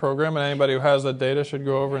after this program, and anybody who has that data should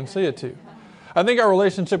go over and see it too. I think our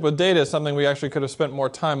relationship with data is something we actually could have spent more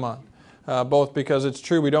time on, both because it's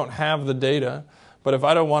true we don't have the data, but if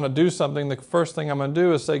I don't want to do something, the first thing I'm going to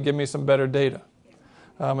do is say, give me some better data.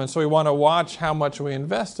 And so we want to watch how much we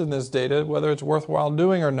invest in this data, whether it's worthwhile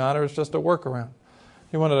doing or not, or it's just a workaround.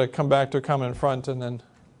 You wanted to come back to a comment in front, and then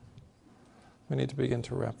we need to begin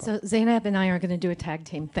to wrap up. So Zainab and I are going to do a tag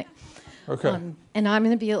team thing. Okay. And I'm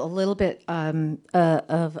going to be a little bit of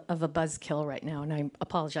a buzzkill right now, and I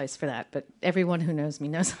apologize for that. But everyone who knows me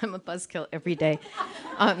knows I'm a buzzkill every day.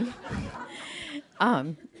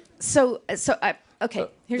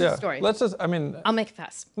 Here's the story. Let's just, I'll make it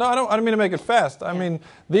fast. No, I don't mean to make it fast. I mean,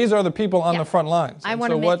 these are the people on the front lines. I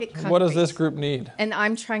want to make it concrete. What does this group need? And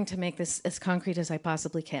I'm trying to make this as concrete as I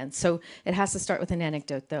possibly can. So it has to start with an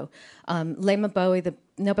anecdote, though. Lema Bowie, the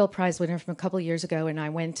Nobel Prize winner from a couple of years ago, and I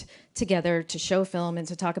went together to show a film and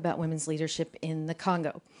to talk about women's leadership in the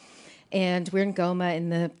Congo. And we're in Goma in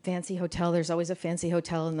the fancy hotel. There's always a fancy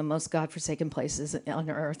hotel in the most godforsaken places on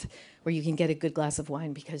earth where you can get a good glass of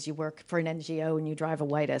wine because you work for an NGO and you drive a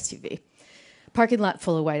white SUV. Parking lot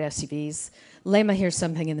full of white SUVs. Lema hears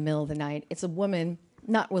something in the middle of the night. It's a woman,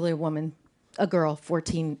 not really a woman, a girl,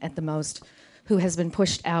 14 at the most, who has been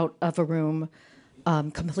pushed out of a room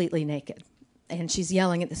completely naked. And she's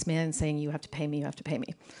yelling at this man saying, you have to pay me, you have to pay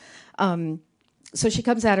me. So she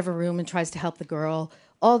comes out of her room and tries to help the girl.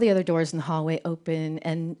 All the other doors in the hallway open,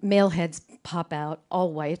 and male heads pop out,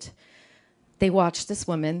 all white. They watch this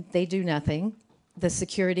woman. They do nothing. The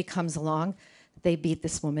security comes along. They beat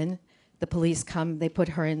this woman. The police come. They put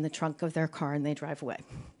her in the trunk of their car, and they drive away.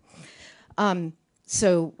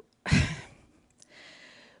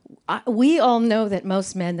 We all know that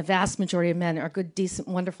most men, the vast majority of men, are good, decent,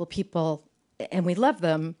 wonderful people, and we love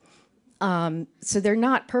them. So they're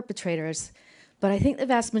not perpetrators. But I think the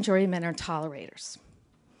vast majority of men are tolerators.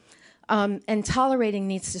 And tolerating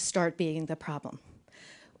needs to start being the problem.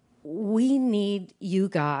 We need you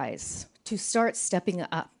guys to start stepping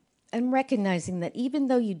up and recognizing that even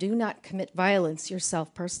though you do not commit violence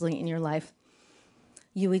yourself personally in your life,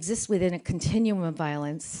 you exist within a continuum of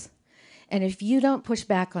violence. And if you don't push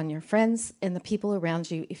back on your friends and the people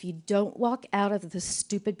around you, if you don't walk out of the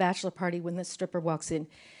stupid bachelor party when the stripper walks in,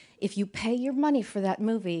 if you pay your money for that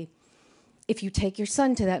movie, if you take your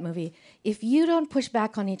son to that movie, if you don't push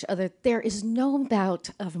back on each other, there is no amount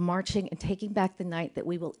of marching and taking back the night that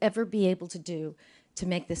we will ever be able to do to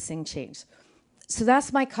make this thing change. So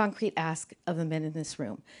that's my concrete ask of the men in this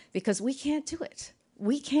room, because we can't do it.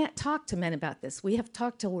 We can't talk to men about this. We have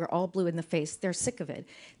talked till we're all blue in the face. They're sick of it.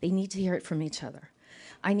 They need to hear it from each other.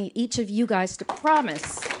 I need each of you guys to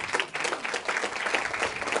promise.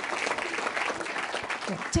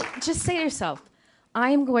 Just say to yourself,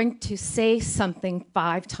 I am going to say something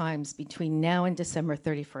 5 times between now and December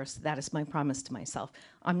 31st. That is my promise to myself.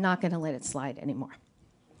 I'm not going to let it slide anymore.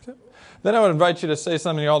 Okay. Then I would invite you to say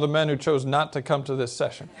something to all the men who chose not to come to this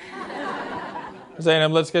session.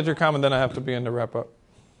 Zainab, let's get your comment, then I have to begin to wrap up.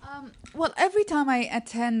 Well, every time I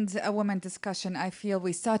attend a women discussion, I feel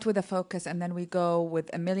we start with a focus and then we go with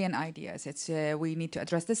a million ideas. It's we need to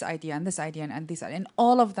address this idea and this idea and this idea, and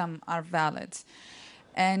all of them are valid.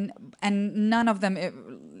 And none of them,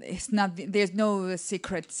 it's not. There's no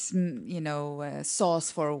secret,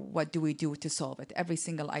 sauce for what do we do to solve it. Every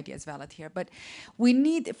single idea is valid here. But we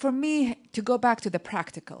need, for me, to go back to the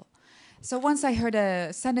practical. So once I heard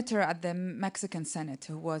a senator at the Mexican Senate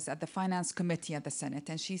who was at the Finance Committee at the Senate,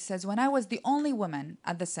 and she says, when I was the only woman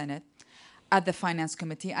at the Senate, at the Finance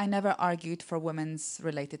Committee, I never argued for women's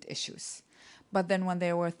related issues. But then when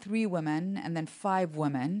there were 3 women and then 5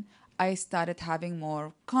 women, I started having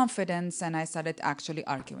more confidence and I started actually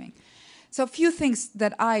arguing. So a few things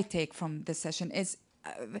that I take from this session is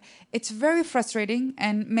it's very frustrating,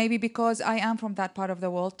 and maybe because I am from that part of the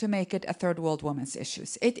world, to make it a third world women's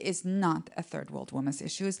issues. It is not a third world women's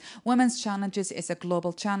issues. Women's challenges is a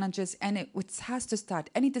global challenges, and it has to start,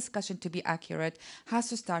 any discussion to be accurate has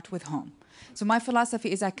to start with home. So my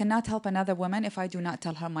philosophy is I cannot help another woman if I do not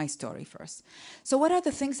tell her my story first. So what are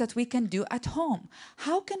the things that we can do at home?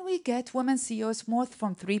 How can we get women CEOs more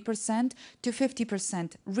from 3% to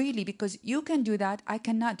 50%? Really, because you can do that, I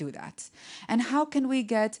cannot do that. And how can we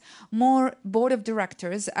get more board of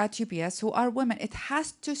directors at UPS who are women? It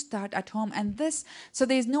has to start at home. And this, so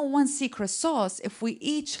there's no one secret sauce. If we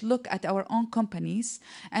each look at our own companies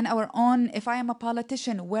and our own, if I am a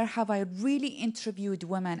politician, where have I really interviewed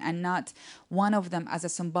women and not one of them as a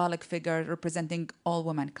symbolic figure representing all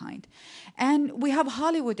womankind? And we have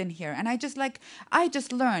Hollywood in here. And I just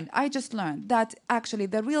learned that actually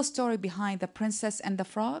the real story behind The Princess and the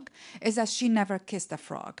Frog is that she never kissed a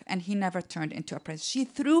frog and he never turned into a prince. She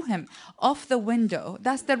threw him off the window.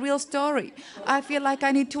 That's the real story. I feel like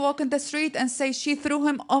I need to walk in the street and say she threw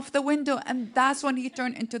him off the window, and that's when he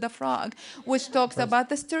turned into the frog, which talks about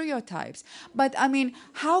the stereotypes. But I mean,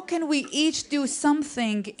 how can we each do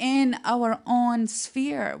something in our own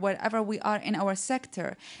sphere, wherever we are in our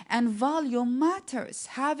sector? And volume matters.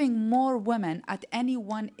 Having more women at any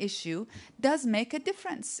one issue does make a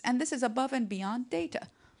difference. And this is above and beyond data.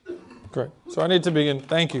 Great. So I need to begin.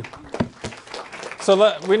 Thank you.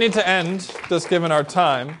 So we need to end, just given our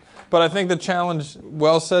time. But I think the challenge,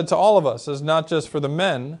 well said to all of us, is not just for the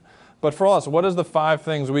men, but for us. What is the 5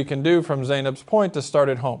 things we can do, from Zainab's point, to start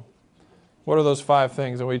at home? What are those 5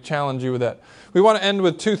 things? And we challenge you with that. We want to end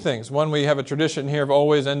with 2 things. One, we have a tradition here of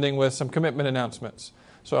always ending with some commitment announcements.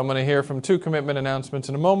 So I'm going to hear from 2 commitment announcements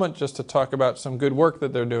in a moment, just to talk about some good work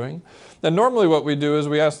that they're doing. And normally what we do is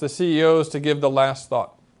we ask the CEOs to give the last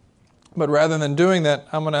thought. But rather than doing that,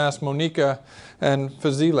 I'm going to ask Monica and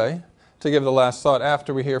Fezile to give the last thought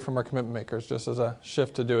after we hear from our commitment makers, just as a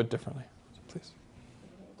shift to do it differently. So please.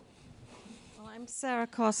 Well, I'm Sarah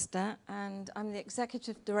Costa, and I'm the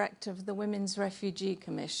Executive Director of the Women's Refugee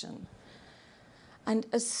Commission. And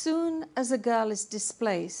as soon as a girl is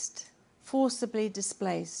displaced, forcibly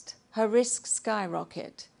displaced, her risks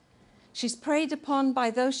skyrocket. She's preyed upon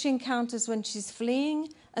by those she encounters when she's fleeing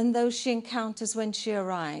and those she encounters when she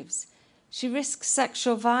arrives. She risks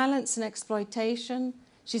sexual violence and exploitation,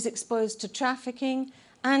 she's exposed to trafficking,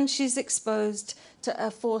 and she's exposed to a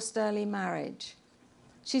forced early marriage.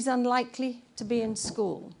 She's unlikely to be in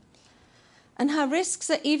school. And her risks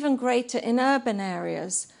are even greater in urban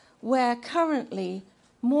areas where currently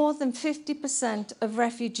more than 50% of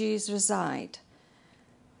refugees reside.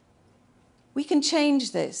 We can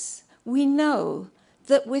change this. We know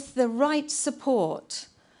that with the right support,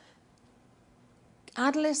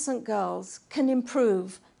 adolescent girls can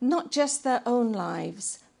improve not just their own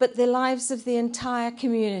lives, but the lives of the entire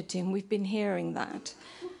community, and we've been hearing that.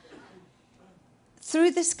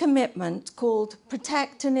 Through this commitment called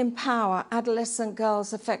Protect and Empower Adolescent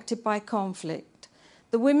Girls Affected by Conflict,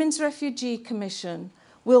 the Women's Refugee Commission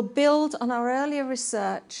will build on our earlier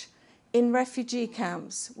research in refugee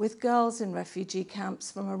camps with girls in refugee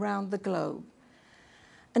camps from around the globe.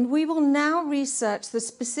 And we will now research the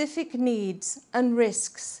specific needs and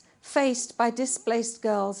risks faced by displaced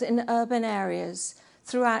girls in urban areas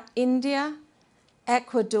throughout India,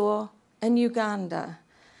 Ecuador, and Uganda.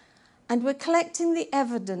 And we're collecting the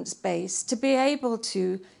evidence base to be able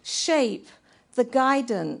to shape the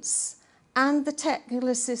guidance and the technical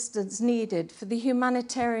assistance needed for the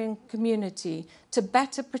humanitarian community to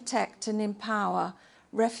better protect and empower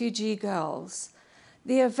refugee girls.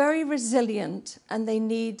 They are very resilient and they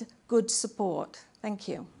need good support. Thank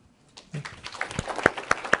you.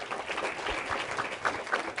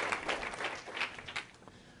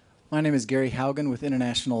 My name is Gary Haugen with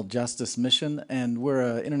International Justice Mission, and we're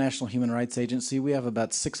an international human rights agency. We have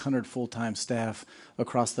about 600 full-time staff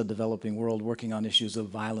across the developing world working on issues of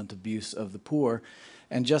violent abuse of the poor.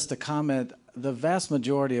 And just to comment, the vast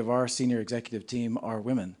majority of our senior executive team are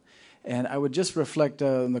women. And I would just reflect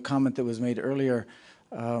on the comment that was made earlier.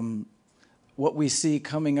 What we see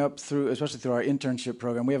coming up through, especially through our internship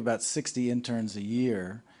program, we have about 60 interns a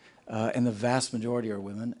year, and the vast majority are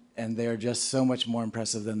women, and they are just so much more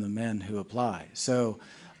impressive than the men who apply. So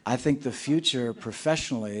I think the future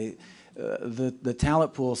professionally, the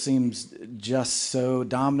talent pool seems just so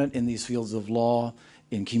dominant in these fields of law,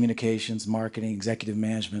 in communications, marketing, executive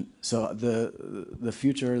management. So the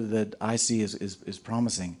future that I see is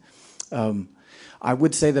promising. I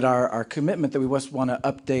would say that our commitment that we want to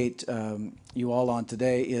update you all on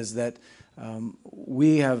today is that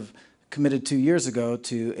we have committed 2 years ago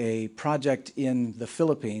to a project in the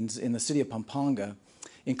Philippines, in the city of Pampanga,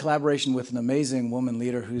 in collaboration with an amazing woman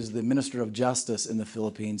leader who's the Minister of Justice in the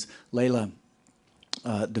Philippines, Leila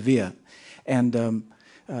Davia. And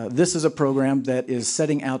this is a program that is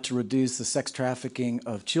setting out to reduce the sex trafficking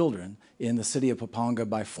of children in the city of Pampanga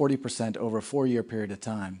by 40% over a 4-year period of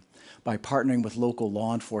time, by partnering with local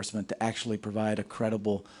law enforcement to actually provide a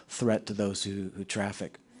credible threat to those who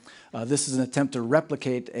traffic. This is an attempt to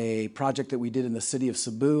replicate a project that we did in the city of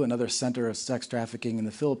Cebu, another center of sex trafficking in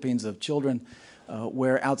the Philippines of children,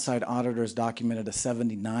 where outside auditors documented a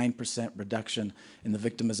 79% reduction in the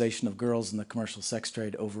victimization of girls in the commercial sex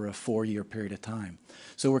trade over a 4-year period of time.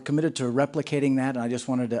 So we're committed to replicating that, and I just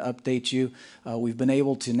wanted to update you. We've been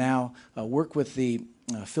able to now work with the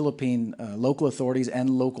Philippine local authorities and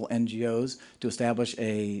local NGOs to establish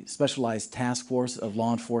a specialized task force of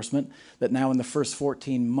law enforcement that now in the first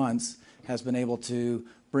 14 months has been able to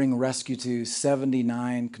bring rescue to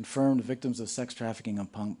 79 confirmed victims of sex trafficking in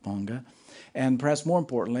Pampanga. And perhaps more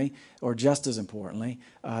importantly, or just as importantly,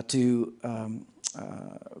 to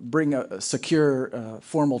bring secure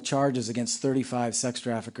formal charges against 35 sex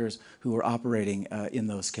traffickers who are operating in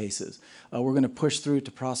those cases. We're going to push through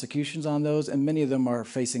to prosecutions on those, and many of them are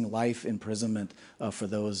facing life imprisonment for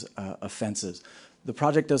those offenses. The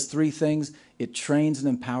project does 3 things. It trains and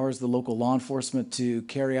empowers the local law enforcement to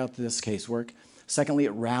carry out this casework. Secondly,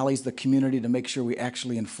 it rallies the community to make sure we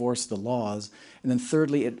actually enforce the laws. And then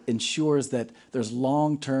thirdly, it ensures that there's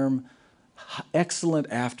long-term, excellent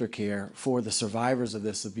aftercare for the survivors of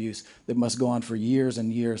this abuse that must go on for years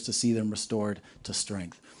and years to see them restored to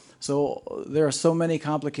strength. So there are so many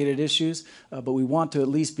complicated issues, but we want to at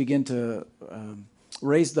least begin to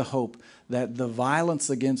raise the hope that the violence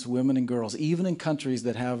against women and girls, even in countries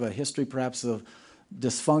that have a history perhaps of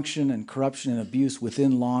dysfunction and corruption and abuse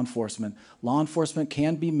within law enforcement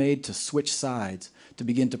can be made to switch sides to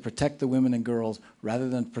begin to protect the women and girls rather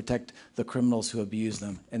than protect the criminals who abuse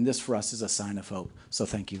them. And this for us is a sign of hope. So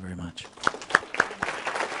thank you very much.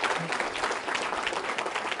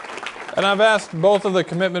 And I've asked both of the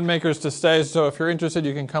commitment makers to stay, so if you're interested,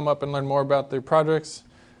 you can come up and learn more about their projects.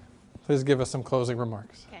 Please give us some closing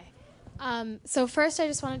remarks. So first, I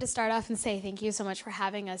just wanted to start off and say thank you so much for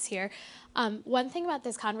having us here. One thing about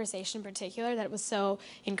this conversation in particular that was so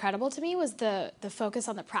incredible to me was the focus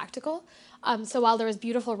on the practical. So while there was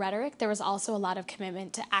beautiful rhetoric, there was also a lot of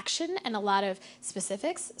commitment to action and a lot of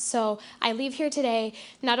specifics. So I leave here today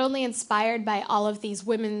not only inspired by all of these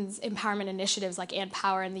women's empowerment initiatives like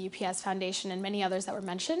ANNpower and the UPS Foundation and many others that were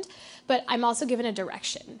mentioned, but I'm also given a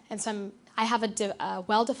direction. And so I have a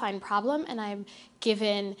well-defined problem, and I'm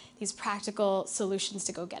given these practical solutions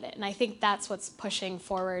to go get it. And I think that's what's pushing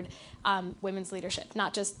forward women's leadership,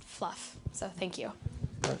 not just fluff. So thank you.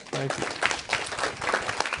 Thank you.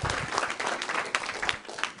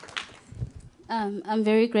 I'm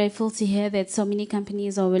very grateful to hear that so many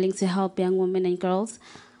companies are willing to help young women and girls.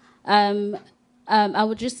 I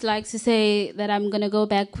would just like to say that I'm going to go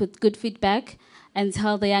back with good feedback and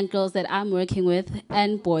tell the young girls that I'm working with,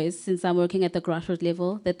 and boys, since I'm working at the grassroots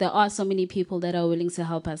level, that there are so many people that are willing to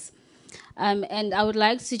help us. And I would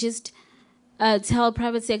like to just tell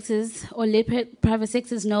private sectors, or let private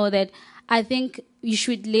sectors know that I think you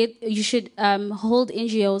should hold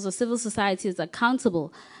NGOs or civil societies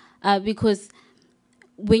accountable, because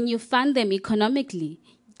when you fund them economically,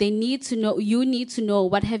 they need to know, you need to know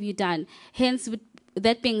what have you done. Hence, with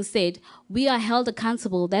that being said, we are held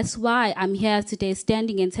accountable. That's why I'm here today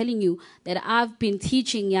standing and telling you that I've been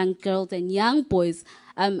teaching young girls and young boys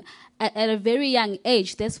at a very young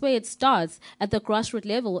age. That's where it starts, at the grassroots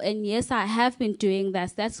level. And yes, I have been doing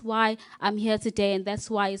that. That's why I'm here today, and that's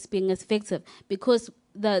why it's being effective, because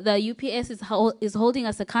the UPS is holding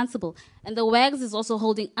us accountable, and the WAGGGS is also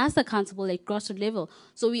holding us accountable at grassroots level.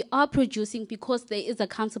 So we are producing because there is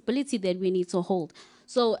accountability that we need to hold.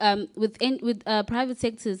 So with private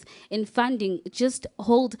sectors in funding, just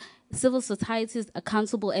hold civil societies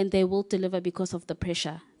accountable, and they will deliver because of the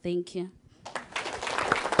pressure. Thank you.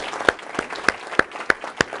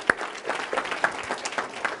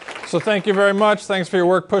 So thank you very much. Thanks for your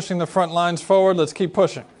work pushing the front lines forward. Let's keep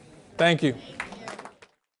pushing. Thank you.